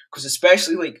themselves. Because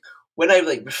especially like when I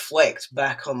like reflect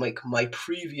back on like my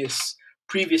previous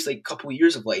like couple of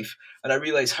years of life, and I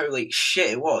realize how like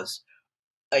shit it was.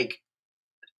 Like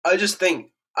I just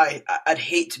think I'd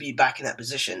hate to be back in that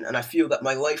position, and I feel that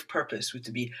my life purpose would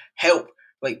to be help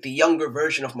like the younger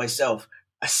version of myself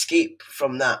escape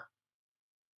from that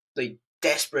like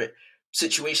desperate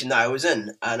situation that I was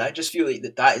in, and I just feel like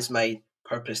that is my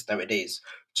purpose nowadays,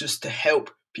 just to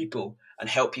help people and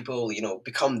help people, you know,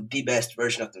 become the best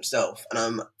version of themselves. And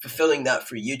I'm fulfilling that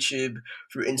through YouTube,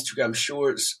 through Instagram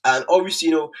Shorts, and obviously,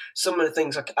 you know, some of the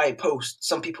things like I post,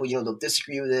 some people, you know, they'll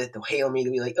disagree with it, they'll hate on me,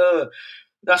 they'll be like, "Oh,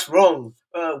 that's wrong.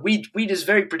 Weed is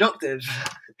very productive."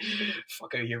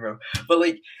 Fuck out here, bro. But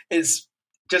like, it's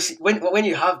just when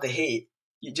you have the hate,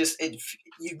 you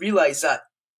realize that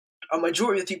a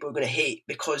majority of the people are going to hate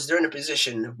because they're in a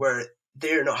position where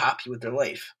they're not happy with their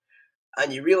life.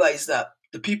 And you realize that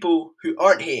the people who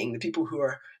aren't hating, the people who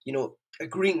are, you know,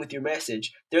 agreeing with your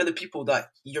message, they're the people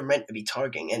that you're meant to be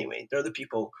targeting anyway. They're the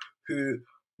people who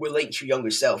will like your younger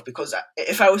self. Because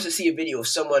if I was to see a video of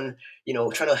someone, you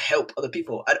know, trying to help other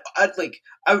people, I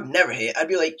would never hate. I'd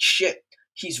be like, shit,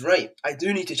 he's right. I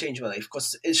do need to change my life,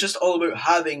 because it's just all about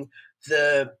having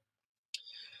the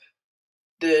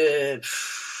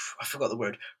I forgot the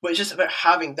word, but it's just about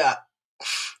having that.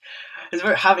 It's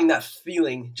about having that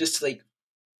feeling, just to like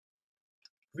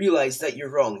realize that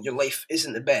you're wrong, your life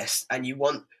isn't the best, and you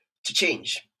want to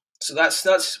change. So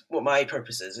that's what my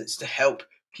purpose is. It's to help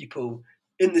people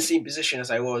in the same position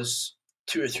as I was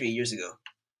 2 or 3 years ago.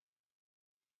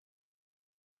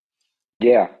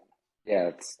 Yeah, yeah,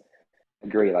 it's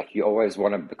agree. Like you always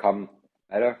want to become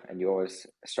better, and you always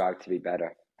strive to be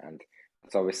better, and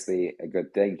it's obviously a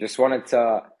good thing. Just wanted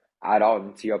to add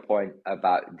on to your point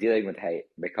about dealing with hate,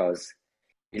 because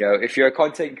you know, if you're a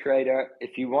content creator,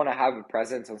 if you want to have a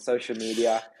presence on social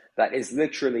media, that is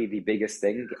literally the biggest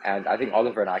thing. And I think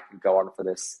Oliver and I could go on for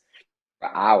this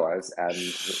for hours, and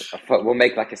we'll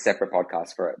make like a separate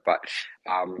podcast for it. But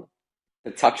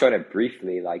to touch on it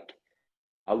briefly, like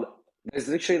there's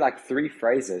literally like three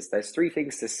phrases. There's three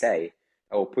things to say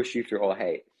that will push you through all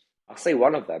hate. I'll say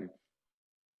one of them,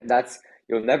 and that's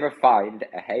you'll never find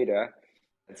a hater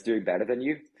that's doing better than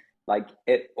you. Like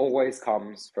it always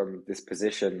comes from this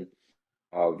position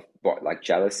of what, like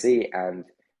jealousy. And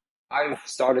I've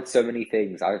started so many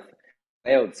things, I've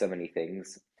failed so many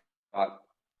things, but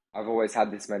I've always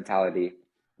had this mentality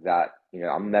that, you know,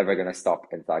 I'm never going to stop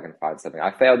until I can find something.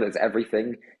 I failed at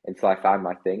everything until I found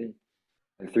my thing.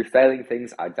 And through failing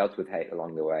things, I dealt with hate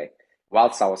along the way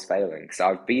whilst I was failing. So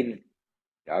I've been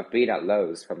at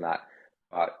lows from that,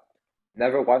 but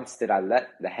never once did I let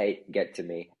the hate get to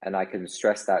me. And I can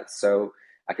stress that so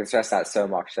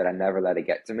much that I never let it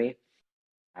get to me.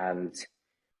 And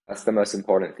that's the most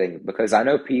important thing, because I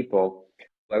know people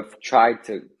who have tried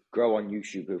to grow on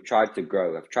YouTube, who have tried to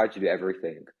grow, have tried to do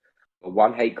everything, but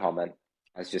one hate comment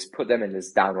has just put them in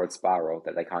this downward spiral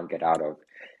that they can't get out of.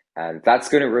 And that's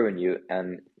going to ruin you.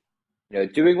 And, you know,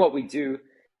 doing what we do,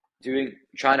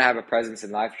 trying to have a presence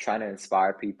in life, trying to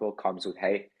inspire people comes with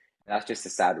hate. And that's just the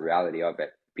sad reality of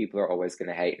it. People are always going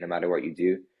to hate no matter what you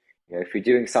do. You know, if you're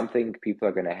doing something, people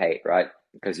are going to hate, right?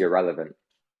 Because you're relevant.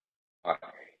 But,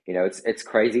 you know, it's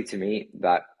crazy to me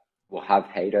that we'll have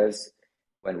haters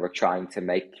when we're trying to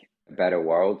make a better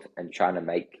world and trying to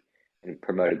make and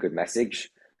promote a good message.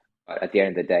 But at the end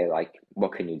of the day, like,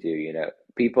 what can you do? You know,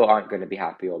 people aren't going to be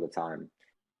happy all the time.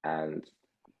 And,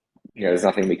 you know, there's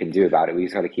nothing we can do about it. We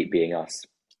just got to keep being us.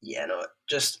 Yeah, no,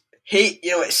 just hate,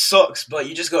 you know, it sucks, but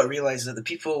you just got to realize that the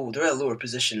people, they're at a lower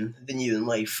position than you in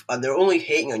life, and they're only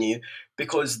hating on you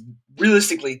because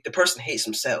realistically the person hates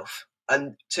himself.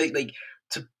 And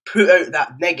to put out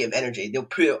that negative energy, they'll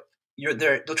try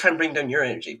and bring down your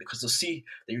energy because they'll see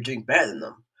that you're doing better than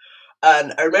them.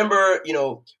 And I remember, you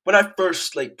know, when I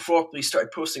first like properly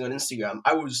started posting on Instagram,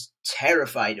 I was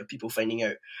terrified of people finding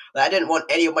out. Like, I didn't want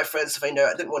any of my friends to find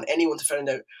out. I didn't want anyone to find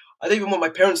out. I didn't even want my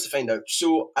parents to find out.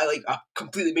 So I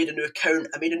completely made a new account.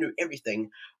 I made a new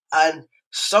everything. And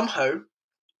somehow,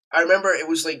 I remember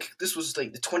this was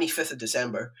like the 25th of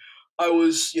December. I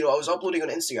was uploading on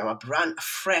Instagram. I ran a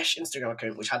fresh Instagram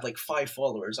account which had like 5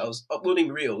 followers. I was uploading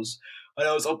reels, and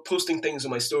I was up posting things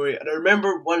on my story. And I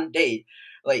remember one day,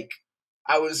 like,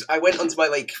 I went onto my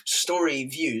like story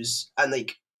views, and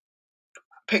like,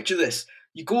 picture this: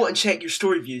 you go and check your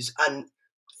story views, and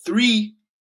 3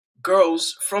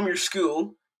 girls from your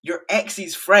school, your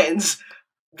ex's friends,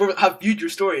 have viewed your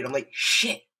story, and I'm like,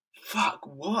 shit, fuck,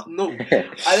 what? No.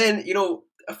 And then, you know,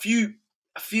 a few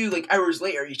like hours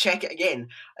later, you check it again,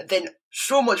 and then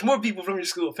so much more people from your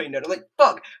school find out. I'm like,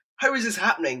 fuck, how is this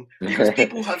happening? Because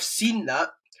people have seen that,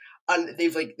 and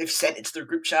they've sent it to their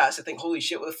group chats. I think, holy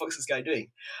shit, what the fuck is this guy doing?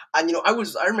 And you know,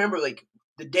 I remember like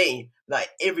the day that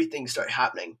everything started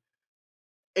happening.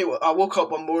 I woke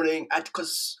up one morning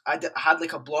because I had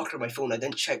like a blocker on my phone. I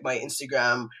didn't check my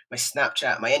Instagram, my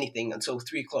Snapchat, my anything until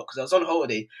 3 o'clock because I was on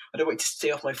holiday. I didn't want to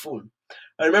stay off my phone.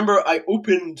 I remember I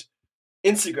opened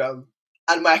Instagram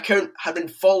and my account had been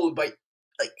followed by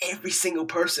like every single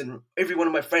person, every one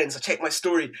of my friends. I checked my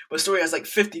story. My story has like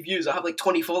 50 views. I have like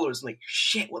 20 followers. I'm like,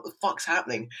 shit, what the fuck's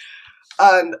happening?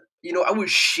 And you know, I was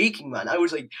shaking, man. I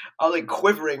was like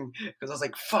quivering because I was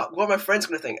like, "Fuck, what are my friends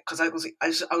gonna think?" Because I was like,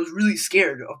 I was really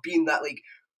scared of being that like.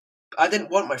 I didn't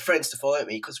want my friends to fall out at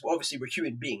me because obviously we're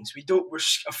human beings. We're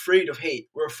afraid of hate.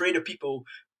 We're afraid of people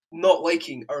not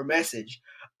liking our message.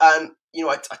 And you know,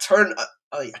 I turned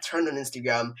on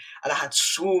Instagram and I had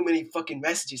so many fucking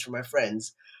messages from my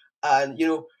friends. And you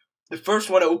know, the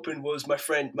first one I opened was my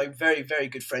friend, my very very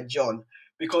good friend John,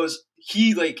 because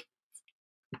he like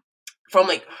from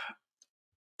like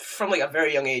a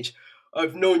very young age,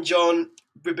 I've known John.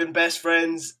 We've been best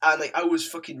friends, and like I was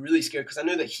fucking really scared because I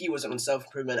knew that he wasn't on self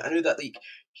improvement. I knew that like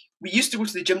we used to go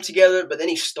to the gym together, but then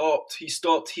he stopped. He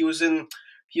stopped. He was in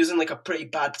like a pretty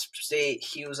bad state.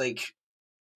 He was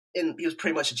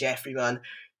pretty much a Jeffrey man.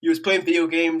 He was playing video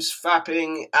games,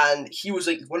 fapping, and he was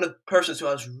like one of the persons who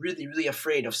I was really really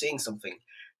afraid of saying something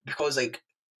because like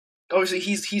obviously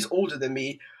he's older than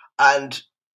me, and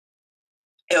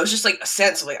it was just like a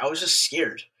sense of like I was just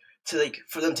scared to like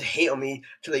for them to hate on me,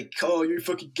 to like, oh, you're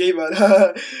fucking gay man.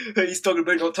 He's talking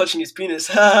about not touching his penis.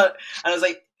 And I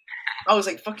was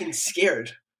like fucking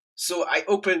scared. So I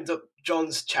opened up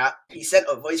John's chat. He sent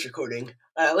a voice recording,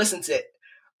 and I listened to it.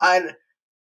 And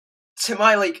to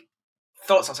my like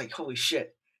thoughts, I was like, holy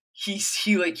shit. He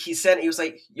was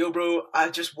like, yo bro, I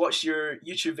just watched your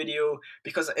YouTube video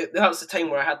because that was the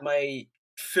time where I had my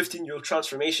 15-year-old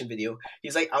transformation video.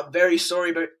 He's like, I'm very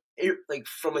sorry about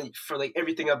for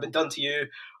everything I've been done to you.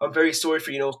 I'm very sorry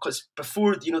for, you know, because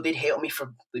before, you know, they'd hate on me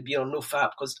for like, being on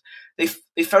NoFap because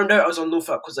they found out I was on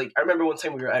NoFap because like I remember one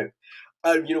time we were out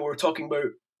and you know we were talking about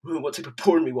what type of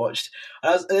porn we watched,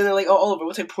 and then they're like, oh Oliver,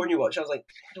 what type of porn you watch? I was like,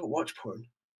 I don't watch porn.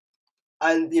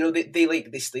 And you know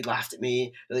they laughed at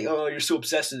me. They're like, "Oh, you're so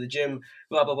obsessed with the gym,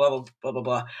 blah blah blah blah blah blah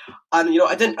blah." And you know,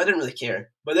 I didn't really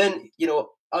care. But then you know,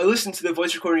 I listened to the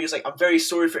voice recording. He's like, "I'm very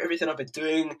sorry for everything I've been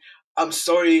doing. I'm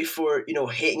sorry for you know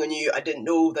hating on you. I didn't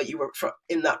know that you were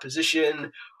in that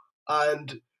position,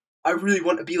 and I really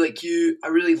want to be like you. I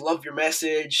really love your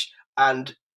message,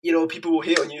 and you know, people will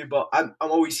hate on you, but I'm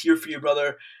always here for you,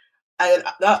 brother." And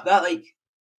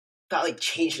that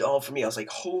changed it all for me. I was like,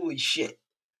 "Holy shit."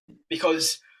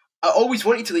 Because I always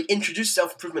wanted to like introduce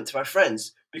self-improvement to my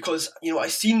friends because you know I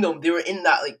seen them, they were in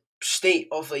that like state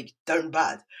of like down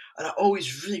bad, and I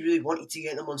always really really wanted to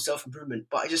get them on self-improvement,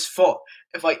 but I just thought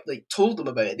if I like told them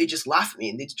about it they just laugh at me,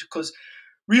 and they because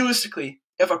realistically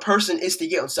if a person is to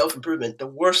get on self-improvement, the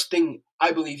worst thing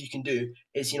I believe you can do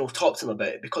is you know talk to them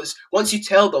about it, because once you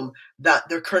tell them that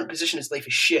their current position in life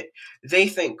is shit, they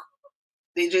think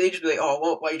they just be like, oh,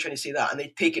 well, why are you trying to say that? And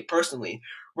they take it personally.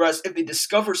 Whereas if they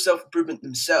discover self-improvement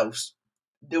themselves,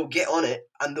 they'll get on it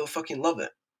and they'll fucking love it.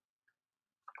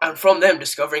 And from them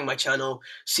discovering my channel,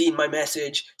 seeing my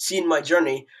message, seeing my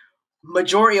journey,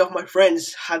 majority of my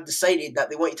friends had decided that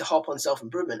they wanted to hop on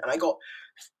self-improvement. And I got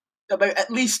about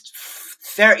at least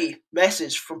 30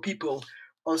 messages from people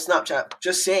on Snapchat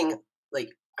just saying, like,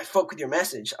 I fuck with your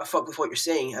message, I fuck with what you're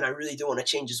saying, and I really do want to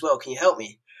change as well. Can you help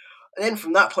me? And then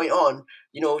from that point on,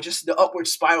 you know, just the upward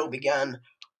spiral began.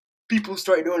 People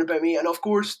started knowing about me, and of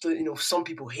course, you know, some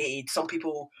people hated. Some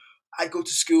people, I'd go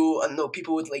to school, and no,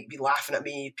 people would like be laughing at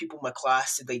me. People in my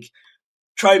class would like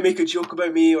try and make a joke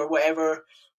about me or whatever.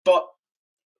 But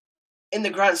in the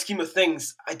grand scheme of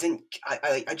things, I didn't.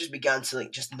 I just began to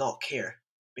like just not care,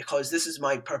 because this is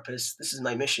my purpose. This is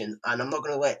my mission, and I'm not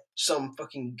gonna let some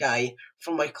fucking guy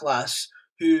from my class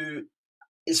who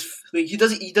is like he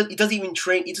doesn't even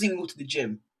train. He doesn't even go to the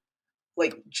gym.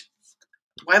 Like,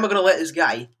 why am I gonna let this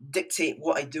guy dictate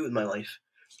what I do in my life?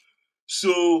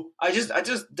 So I just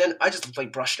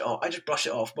like brushed it off. I just brushed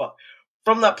it off. But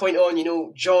from that point on, you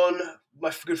know, John,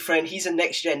 my good friend, he's in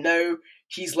NextGen now.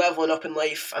 he's leveling up in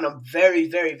life, and I'm very,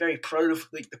 very, very proud of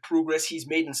like the progress he's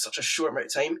made in such a short amount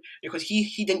of time, because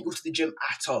he didn't go to the gym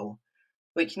at all.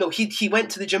 Like, no, he went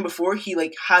to the gym before. He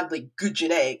like had like good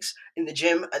genetics in the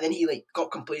gym, and then he like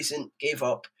got complacent, gave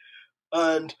up,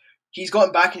 and he's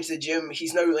gotten back into the gym.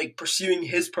 He's now like pursuing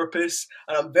his purpose,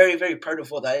 and I'm very, very proud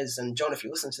of what that is. And John, if you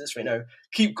listen to this right now,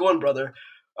 keep going, brother.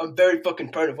 I'm very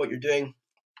fucking proud of what you're doing.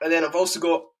 And then I've also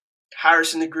got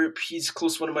Harris in the group. He's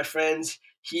close to one of my friends.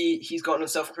 He's gotten on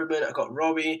self-improvement. I got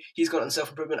Robbie. He's gotten on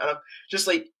self-improvement. And I'm just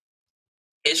like,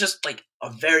 it's just like a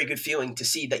very good feeling to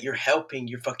see that you're helping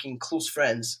your fucking close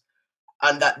friends.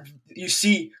 And that you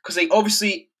see, because like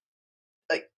obviously,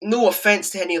 like no offense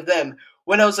to any of them,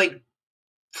 when I was like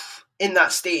in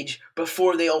that stage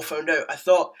before they all found out, I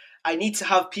thought I need to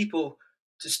have people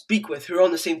to speak with who are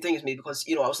on the same thing as me, because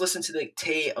I was listening to like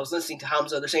Tate, I was listening to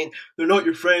Hamza, they're saying they're not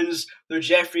your friends, they're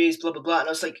Jeffries, blah blah blah, and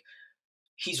I was like,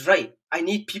 he's right. I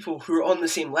need people who are on the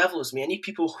same level as me. I need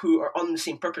people who are on the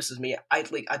same purpose as me. I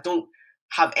don't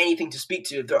have anything to speak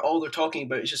to if they're talking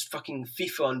about is just fucking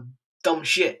FIFA and dumb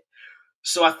shit.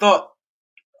 So I thought,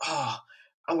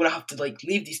 I'm gonna have to like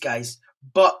leave these guys.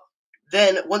 But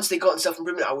then once they got in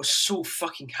self-improvement, I was so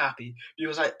fucking happy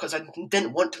because I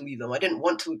didn't want to leave them. I didn't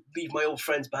want to leave my old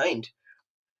friends behind.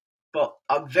 But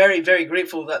I'm very, very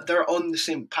grateful that they're on the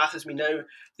same path as me now.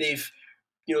 They're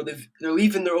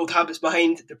leaving their old habits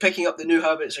behind. They're picking up the new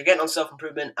habits. They're getting on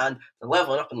self-improvement and they're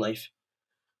leveling up in life.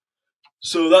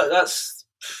 So that's.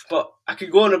 But I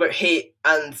could go on about hate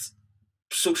and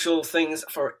social things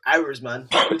for hours, man.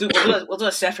 We'll do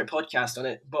a separate podcast on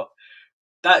it. But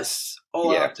that's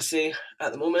all I have to say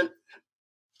at the moment.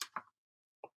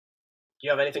 Do you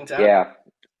have anything to add? Yeah.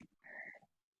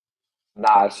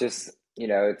 Nah, it's just,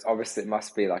 it's obviously, it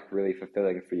must be like really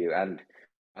fulfilling for you. And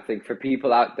I think for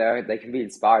people out there, they can be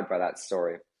inspired by that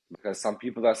story, because some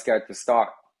people are scared to start.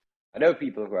 I know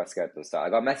people who are scared to start. I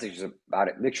got messages about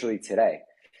it literally today.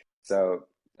 So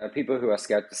there are people who are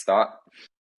scared to start,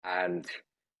 and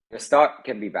the start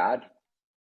can be bad.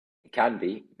 It can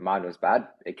be. Mine was bad.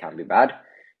 It can be bad.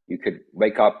 You could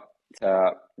wake up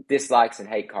to dislikes and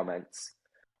hate comments,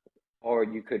 or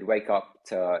you could wake up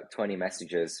to 20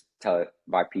 messages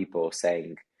by people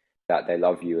saying that they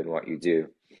love you and what you do.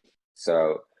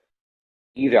 So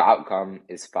either outcome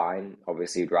is fine.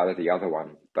 Obviously, you'd rather the other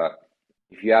one. But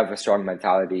if you have a strong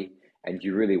mentality and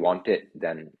you really want it,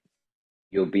 then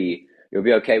you'll be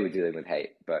okay with dealing with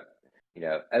hate. But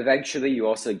eventually you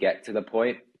also get to the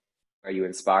point where you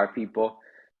inspire people.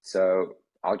 So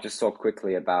I'll just talk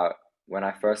quickly about when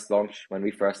we first launched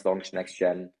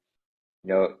NextGen.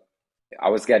 There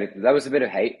was a bit of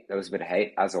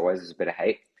hate. As always, there's a bit of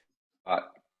hate.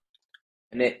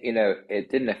 And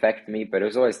it didn't affect me, but it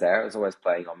was always there. It was always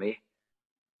playing on me.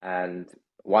 And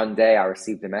one day I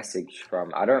received a message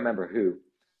from, I don't remember who,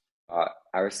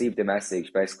 I received a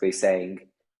message basically saying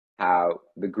how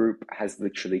the group has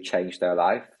literally changed their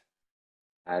life,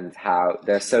 and how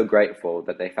they're so grateful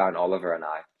that they found Oliver and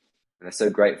I. And they're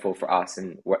so grateful for us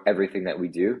and everything that we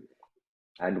do.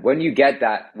 And when you get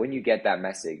that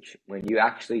message, when you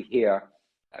actually hear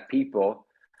that people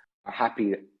are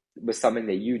happy with something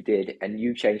that you did and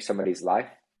you changed somebody's life,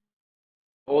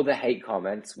 all the hate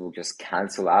comments will just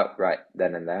cancel out right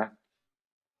then and there.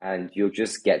 And you'll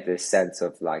just get this sense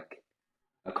of like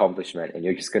accomplishment, and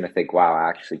you're just going to think, wow, I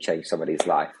actually changed somebody's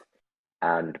life.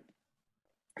 And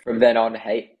from then on,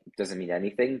 hate doesn't mean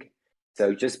anything.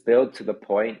 So just build to the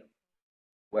point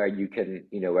where you can,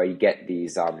 where you get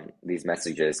these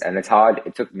messages. And it's hard.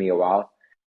 It took me a while,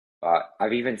 but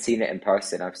I've even seen it in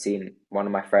person. I've seen one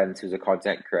of my friends who's a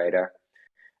content creator.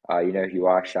 You know who you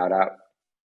are, shout out.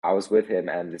 I was with him,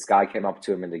 and this guy came up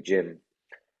to him in the gym,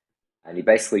 and he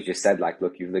basically just said, like,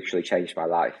 look, you've literally changed my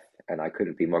life, and I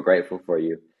couldn't be more grateful for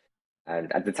you.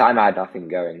 And at the time, I had nothing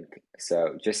going.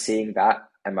 So just seeing that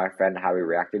and my friend, how he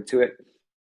reacted to it,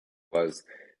 was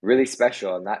really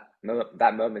special. And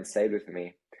that moment stayed with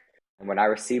me. And when I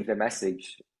received the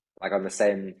message, like on the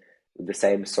same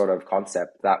sort of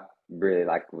concept, that really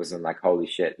like wasn't like, holy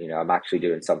shit, I'm actually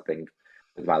doing something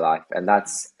with my life. And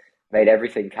that's made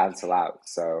everything cancel out.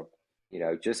 So,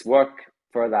 just work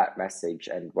for that message.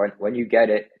 And when you get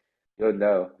it, you'll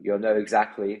know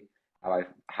exactly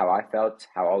how I felt,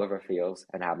 how Oliver feels,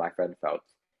 and how my friend felt.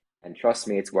 And trust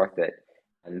me, it's worth it.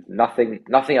 And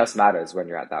nothing else matters when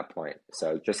you're at that point.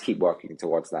 So just keep working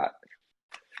towards that.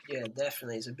 Yeah,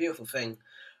 definitely. It's a beautiful thing.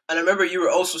 And I remember you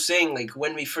were also saying, like,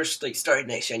 when we first like started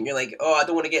NextGen, you're like, oh, I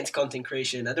don't want to get into content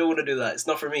creation. I don't want to do that. It's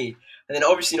not for me. And then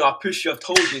obviously, I pushed you. I've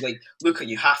told you, like, Luca,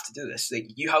 you have to do this. Like,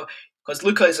 because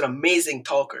Luca is an amazing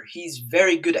talker. He's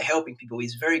very good at helping people.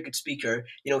 He's a very good speaker.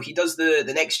 He does the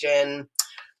NextGen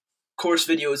course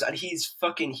videos, and he's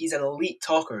an elite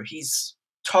talker. He's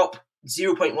top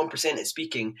 0.1% at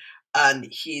speaking, and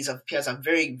he has a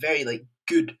very, very like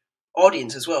good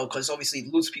audience as well, because obviously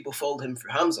loads of people followed him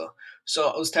through Hamza. So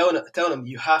I was telling him,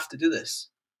 you have to do this.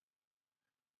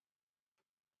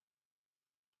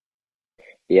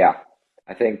 Yeah,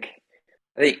 I think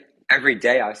every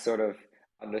day I sort of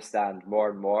understand more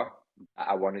and more that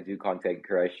I want to do content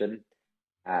creation,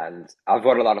 and I've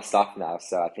got a lot of stuff now,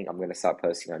 so I think I'm going to start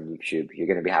posting on YouTube. You're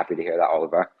going to be happy to hear that,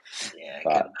 Oliver. Yeah,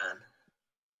 But good man.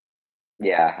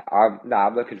 yeah,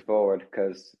 I'm looking forward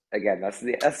because again, that's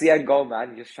the end goal,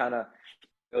 man. Just trying to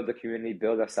build the community,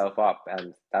 build ourselves up,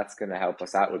 and that's going to help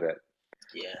us out with it.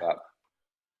 Yeah. But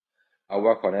I'll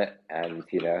work on it, and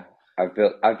I've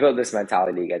built this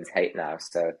mentality against hate now,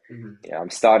 so I'm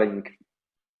starting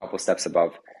a couple steps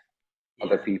above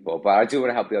other people. But I do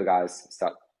want to help the guys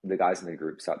in the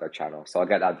group start their channel, so I'll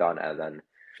get that done, and then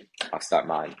I'll start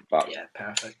mine. But yeah,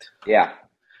 perfect. Yeah.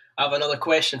 I have another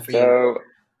question for you. So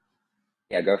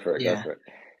yeah, go for it. Yeah. Go for it.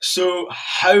 So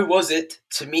how was it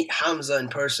to meet Hamza in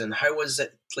person? How was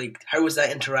it like? How was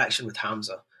that interaction with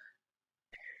Hamza?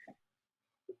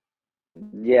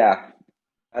 Yeah,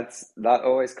 that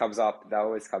always comes up. That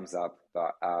always comes up.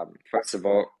 But first of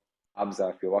all, Hamza,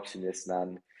 if you're watching this,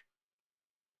 man,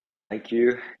 thank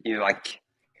you.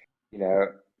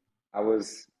 I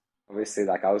was obviously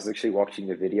I was actually watching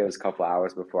your videos a couple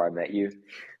hours before I met you,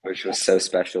 which was so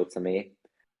special to me.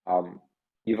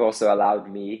 You've also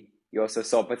allowed me. You also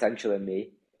saw potential in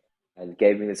me, and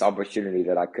gave me this opportunity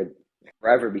that I could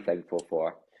forever be thankful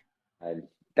for. And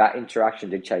that interaction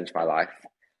did change my life.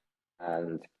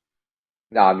 And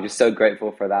no, I'm just so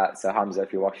grateful for that. So Hamza,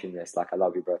 if you're watching this, I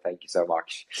love you, bro. Thank you so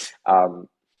much. The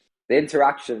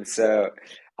interaction. So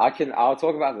I'll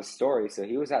talk about the story. So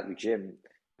he was at the gym.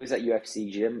 He was at UFC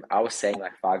gym. I was staying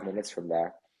 5 minutes from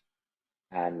there,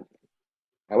 and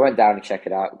I went down to check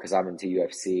it out because I'm into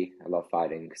UFC. I love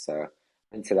fighting, so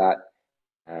into that.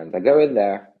 And I go in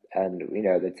there, and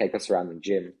they take us around the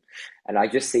gym, and I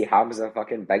just see Hamza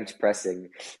fucking bench pressing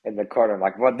in the corner. I'm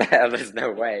like, what the hell? There's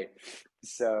no way.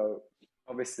 So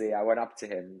obviously, I went up to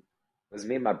him. It was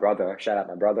me and my brother. Shout out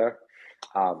my brother.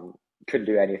 Couldn't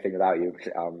do anything without you.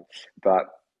 But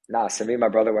nah. So me and my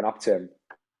brother went up to him,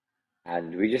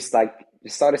 and we just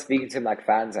started speaking to him like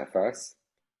fans at first,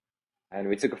 and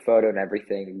we took a photo and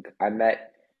everything.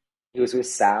 He was with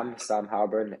Sam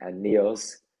Harburn, and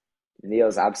Neil's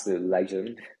absolute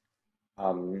legend.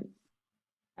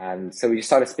 And so we just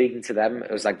started speaking to them.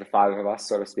 It was the five of us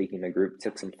sort of speaking in a group,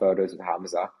 took some photos with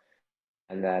Hamza.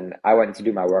 And then I went to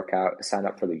do my workout, signed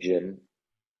up for the gym.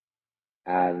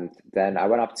 And then I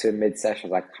went up to him mid-session,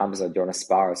 like, Hamza, do you want to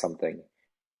spar or something?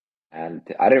 And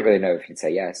I didn't really know if he'd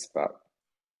say yes, but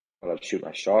I thought I'd shoot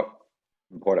my shot.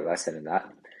 Important lesson in that.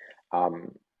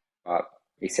 But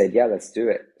he said, yeah, let's do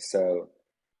it. So,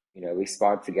 we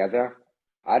sparred together.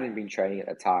 I hadn't been training at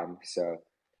the time, so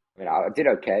I did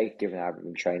okay given I haven't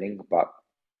been training, but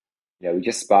we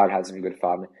just sparred, had some good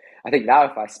fun. I think now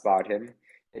if I sparred him,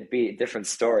 it'd be a different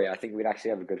story. I think we'd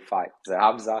actually have a good fight. So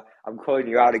Hamza, I'm calling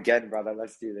you out again, brother.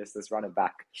 Let's do this. Let's run it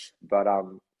back. But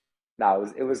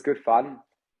no, it was good fun,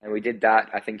 and we did that.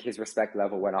 I think his respect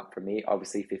level went up for me.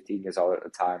 Obviously, 15 years old at the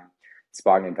time,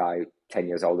 sparring a guy 10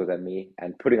 years older than me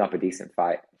and putting up a decent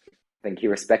fight. I think he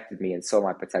respected me and saw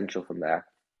my potential from there.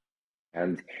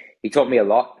 And he taught me a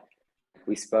lot.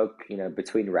 We spoke,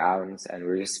 between rounds, and we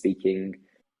were just speaking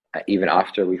even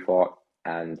after we fought.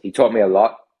 And he taught me a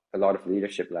lot of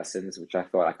leadership lessons, which I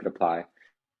thought I could apply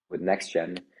with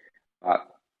NextGen. But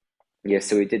yeah,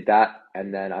 so we did that.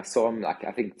 And then I saw him,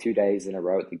 I think 2 days in a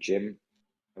row at the gym.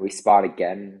 And we sparred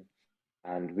again.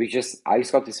 And I just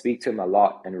got to speak to him a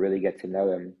lot and really get to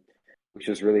know him, which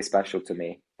was really special to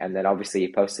me. And then obviously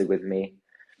he posted with me.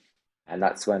 And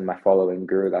that's when my following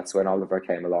grew. That's when Oliver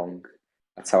came along.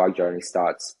 That's how our journey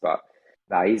starts. But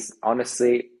now he's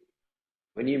honestly,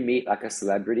 when you meet a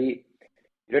celebrity,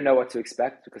 you don't know what to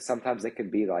expect, because sometimes they can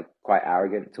be quite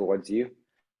arrogant towards you.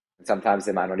 And sometimes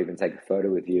they might not even take a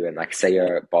photo with you and say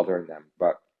you're bothering them.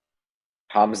 But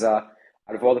Hamza,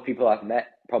 out of all the people I've met,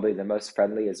 probably the most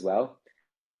friendly as well.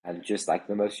 And just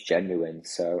the most genuine.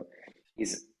 So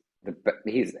he's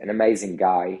an amazing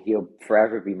guy. He'll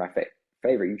forever be my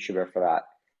favorite YouTuber for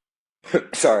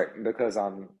that. Sorry, because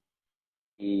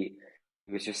he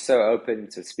was just so open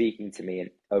to speaking to me and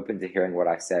open to hearing what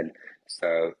I said.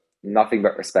 So nothing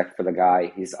but respect for the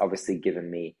guy. He's obviously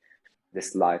given me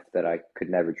this life that I could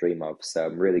never dream of. So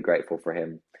I'm really grateful for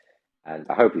him. And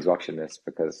I hope he's watching this,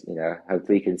 because,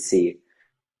 hopefully he can see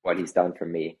what he's done for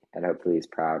me, and hopefully he's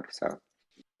proud. So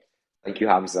thank you,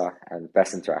 Hamza, and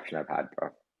best interaction I've had, bro.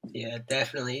 Yeah,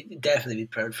 definitely be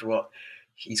proud for what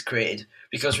he's created,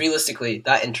 because realistically,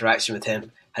 that interaction with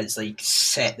him has like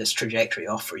set this trajectory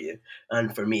off for you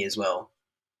and for me as well.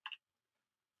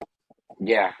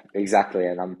 Yeah, exactly,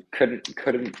 and I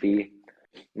couldn't be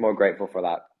more grateful for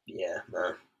that. Yeah,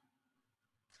 man.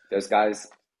 Those guys,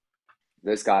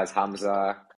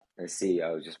 Hamza and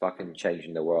CEO, just fucking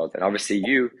changing the world. And obviously,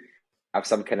 you have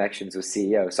some connections with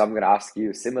CEO, so I'm gonna ask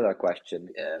you a similar question.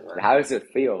 Yeah, man. And how does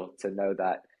it feel to know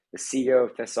that the CEO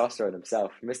of testosterone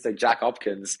himself, Mr. Jack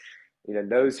Hopkins,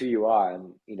 knows who you are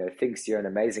and thinks you're an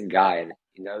amazing guy and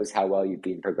he knows how well you've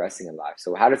been progressing in life.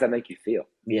 So how does that make you feel?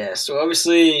 Yeah, so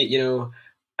obviously,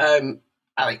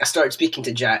 I started speaking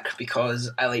to Jack because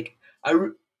I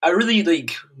really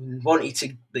like wanted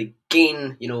to like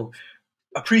gain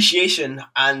appreciation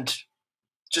and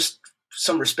just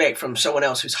some respect from someone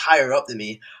else who's higher up than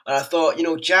me. And I thought,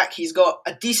 Jack, he's got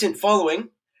a decent following,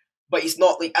 but he's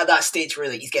not like at that stage where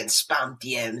like he's getting spam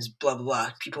DMs, blah blah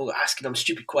blah, people asking him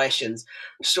stupid questions.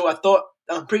 So I thought,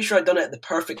 I'm pretty sure I'd done it at the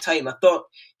perfect time. I thought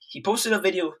he posted a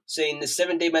video saying the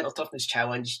 7-day mental toughness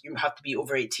challenge, you have to be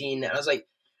over 18. And I was like,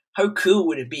 how cool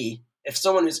would it be if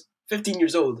someone who's 15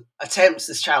 years old attempts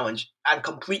this challenge and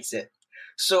completes it?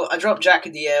 So I dropped Jack a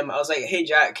DM. I was like, hey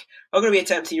Jack, I'm going to be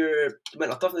attempting your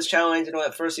mental toughness challenge.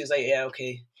 At first he was like, yeah,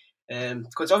 okay.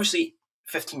 Because obviously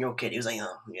 15-year-old kid, he was like,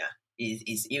 oh yeah,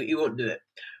 he won't do it.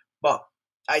 But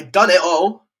I'd done it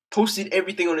all, posted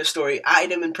everything on his story,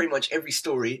 added him in pretty much every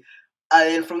story. And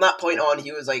then from that point on,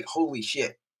 he was like, holy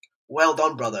shit, well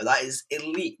done, brother. That is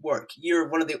elite work. You're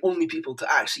one of the only people to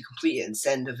actually complete it and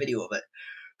send a video of it.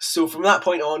 So from that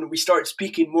point on, we started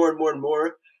speaking more and more and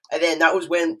more. And then that was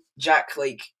when Jack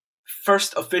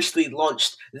first officially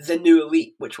launched the new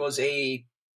elite, which was only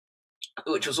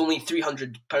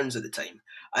 £300 at the time.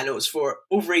 And it was for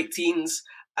over 18s,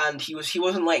 and he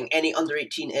wasn't letting any under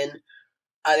 18 in.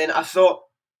 And then I thought,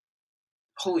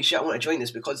 holy shit, I want to join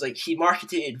this, because he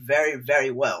marketed it very, very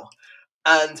well.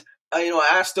 And I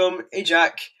asked him, hey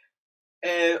Jack,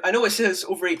 I know it says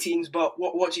over 18s, but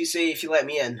what do you say if you let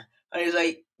me in? And he's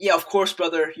like, yeah, of course,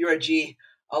 brother, you're a G,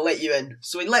 I'll let you in.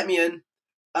 So he let me in,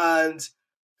 and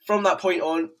from that point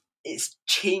on, it's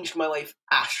changed my life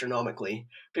astronomically,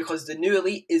 because the New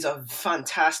Elite is a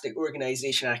fantastic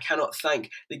organization. I cannot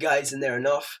thank the guys in there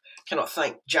enough. Cannot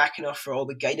thank Jack enough for all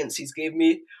the guidance he's given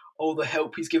me, all the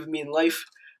help he's given me in life.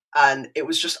 And it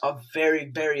was just a very,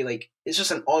 very, it's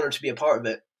just an honor to be a part of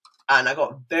it. And I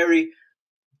got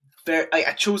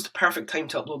I chose the perfect time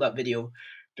to upload that video,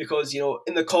 because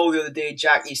in the call the other day,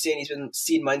 Jack, he's saying he's been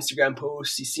seeing my Instagram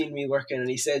posts, he's seen me working, and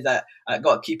he said that I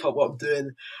got to keep up what I'm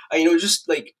doing. And just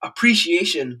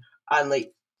appreciation and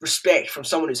respect from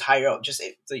someone who's higher up, just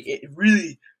it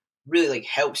really, really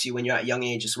helps you when you're at a young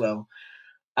age as well.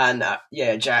 And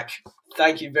yeah, Jack,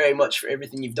 thank you very much for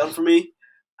everything you've done for me,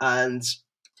 and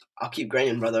I'll keep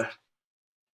grinding, brother.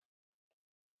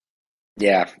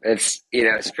 Yeah, it's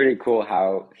pretty cool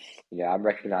how I'm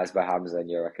recognized by Hamza and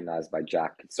you're recognized by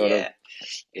Jack. It's sort of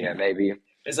maybe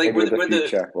it's maybe we're the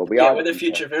future. Well, we're the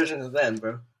future versions of them,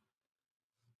 bro.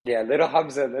 Yeah, little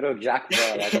Hamza, little Jack,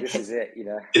 bro. This is it.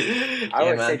 I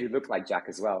always said you look like Jack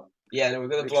as well. Yeah, no,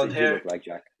 we've got the blonde hair. You look like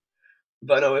Jack.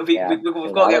 But no, we've got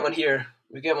to get him on here.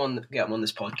 We get him on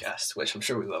this podcast, which I'm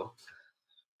sure we will.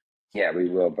 Yeah, we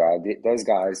will, bro. Those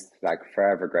guys,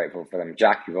 forever grateful for them.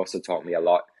 Jack, you've also taught me a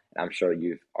lot. I'm sure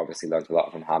you've obviously learned a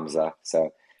lot from Hamza.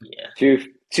 So yeah,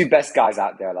 two best guys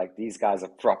out there. These guys are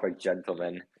proper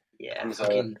gentlemen. Yeah,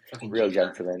 fucking real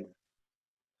gentlemen.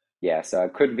 Yeah, so I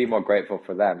couldn't be more grateful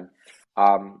for them.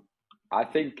 I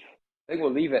think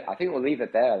we'll leave it. I think we'll leave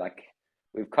it there.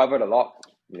 We've covered a lot.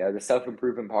 The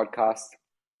self-improvement podcast.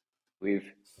 We've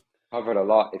covered a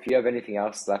lot. If you have anything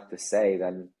else left to say,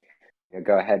 then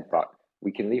go ahead. But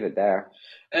we can leave it there.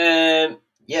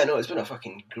 Yeah, no, it's been a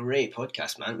fucking great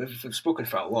podcast, man. We've spoken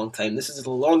for a long time. This is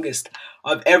the longest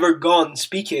I've ever gone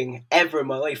speaking ever in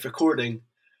my life, recording.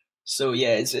 So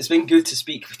yeah, it's been good to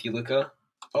speak with you, Luca.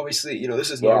 Obviously,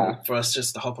 this is normal for us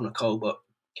just to hop on a call, but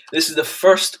this is the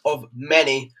first of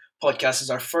many podcasts. It's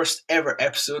our first ever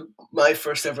episode, my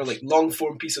first ever long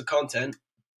form piece of content.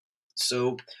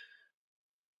 So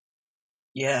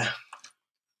yeah.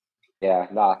 Yeah,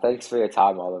 nah, thanks for your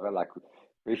time, Oliver.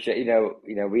 Appreciate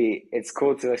it's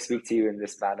cool to speak to you in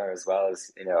this manner as well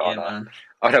as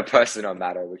on a personal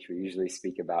matter, which we usually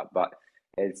speak about. But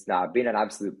it's been an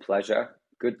absolute pleasure.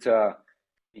 Good to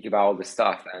speak about all this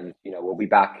stuff, and we'll be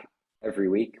back every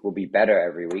week. We'll be better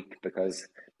every week, because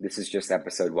this is just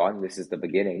episode 1. This is the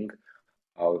beginning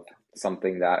of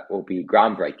something that will be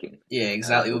groundbreaking. Yeah,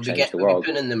 exactly. We'll be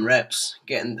putting in them reps,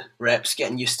 getting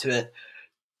used to it.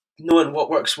 knowing what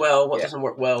works well, what doesn't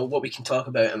work well, what we can talk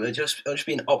about, and it'll just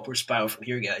be an upward spiral from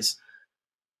here, guys.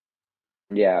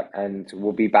 Yeah, and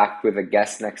we'll be back with a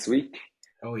guest next week.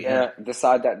 Oh yeah.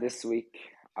 Decide that this week.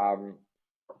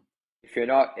 If you're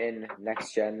not in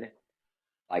NextGen,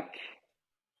 like,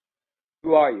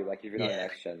 who are you? Like, if you're not in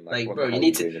NextGen, like what bro, the hell you are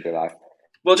need you doing in your life?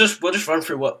 We'll just run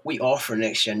through what we offer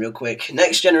NextGen real quick.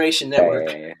 Next Generation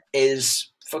Network is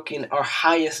fucking our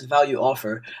highest value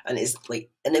offer, and it's like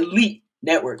an elite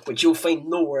network which you'll find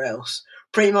nowhere else.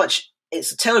 Pretty much,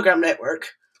 it's a Telegram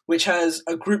network which has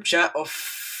a group chat of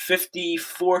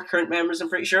 54 current members, I'm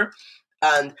pretty sure,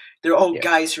 and they're all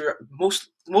guys who are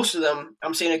most of them.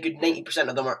 I'm saying a good 90%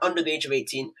 of them are under the age of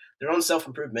 18. They're on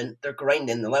self-improvement. They're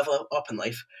grinding. They're level up in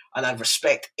life, and I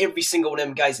respect every single one of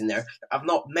them guys in there. I've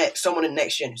not met someone in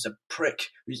NextGen who's a prick,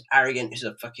 who's arrogant, who's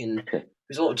a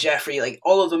little Jeffrey. Like,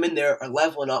 all of them in there are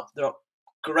leveling up. They're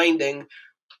grinding.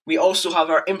 We also have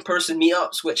our in-person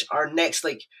meetups, which our next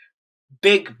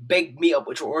big meetup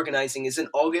which we're organizing is in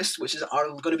August, which is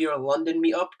going to be our London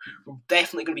meetup. We're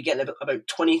definitely going to be getting about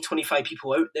 20-25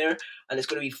 people out there, and it's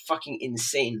going to be fucking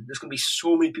insane. There's going to be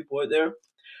so many people out there,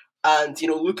 and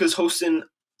Luca's hosting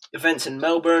events in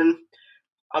Melbourne.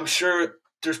 I'm sure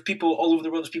there's people all over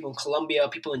the world. There's people in Colombia,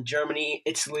 people in Germany,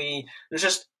 Italy. There's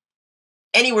just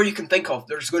anywhere you can think of,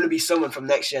 there's going to be someone from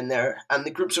NextGen there, and the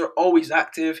groups are always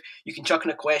active. You can chuck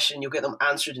in a question, you'll get them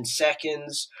answered in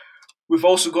seconds. We've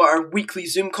also got our weekly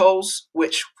Zoom calls,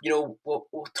 which, we'll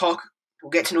talk, we'll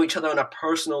get to know each other on a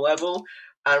personal level,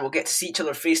 and we'll get to see each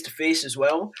other face to face as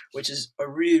well, which is a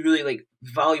really, really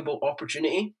valuable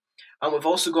opportunity. And we've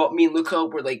also got me and Luca,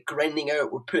 we're grinding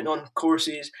out, we're putting on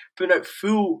courses, putting out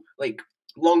full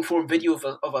long form video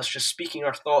of us just speaking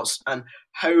our thoughts and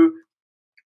how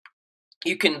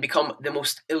you can become the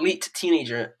most elite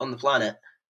teenager on the planet.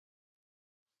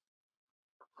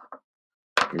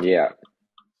 Yeah.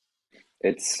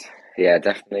 It's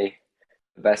definitely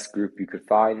the best group you could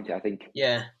find. I think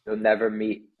you'll never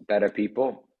meet better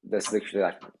people. That's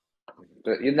literally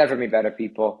you'll never meet better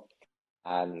people.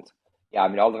 And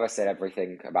all of us said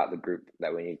everything about the group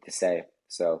that we need to say,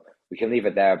 so we can leave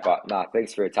it there. But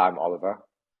thanks for your time, Oliver.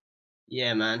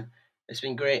 Yeah, man, it's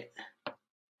been great.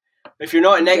 If you're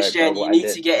not in NextGen, you need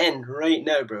to get in right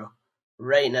now, bro.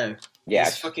 Right now. Yeah.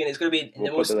 It's going to be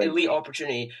the most elite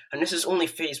opportunity. And this is only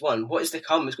phase 1. What is to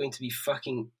come is going to be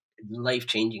fucking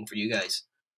life-changing for you guys.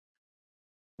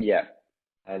 Yeah.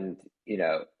 And,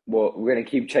 we're going to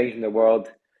keep changing the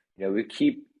world. We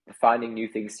keep finding new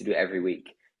things to do every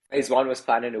week. Phase 1 was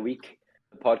planned in a week.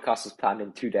 The podcast was planned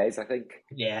in 2 days, I think.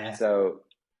 Yeah. So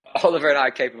Oliver and I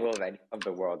are capable of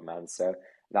the world, man. So,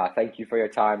 thank you for your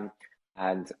time.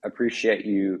 And appreciate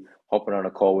you hopping on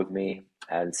a call with me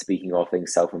and speaking all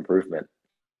things self-improvement.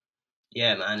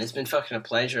 Yeah, man, it's been fucking a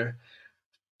pleasure.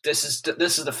 This is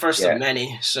the first of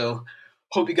many, so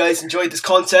hope you guys enjoyed this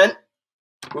content.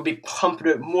 We'll be pumping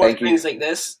out more things like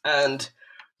this, and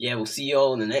we'll see you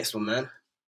all in the next one, man.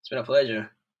 It's been a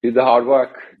pleasure. Do the hard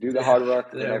work.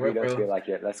 Whenever you don't feel like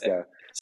it. Let's go.